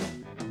listening.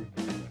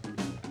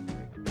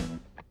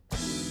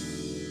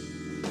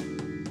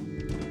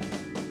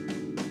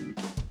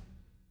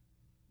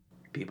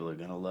 People are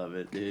going to love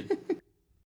it, dude.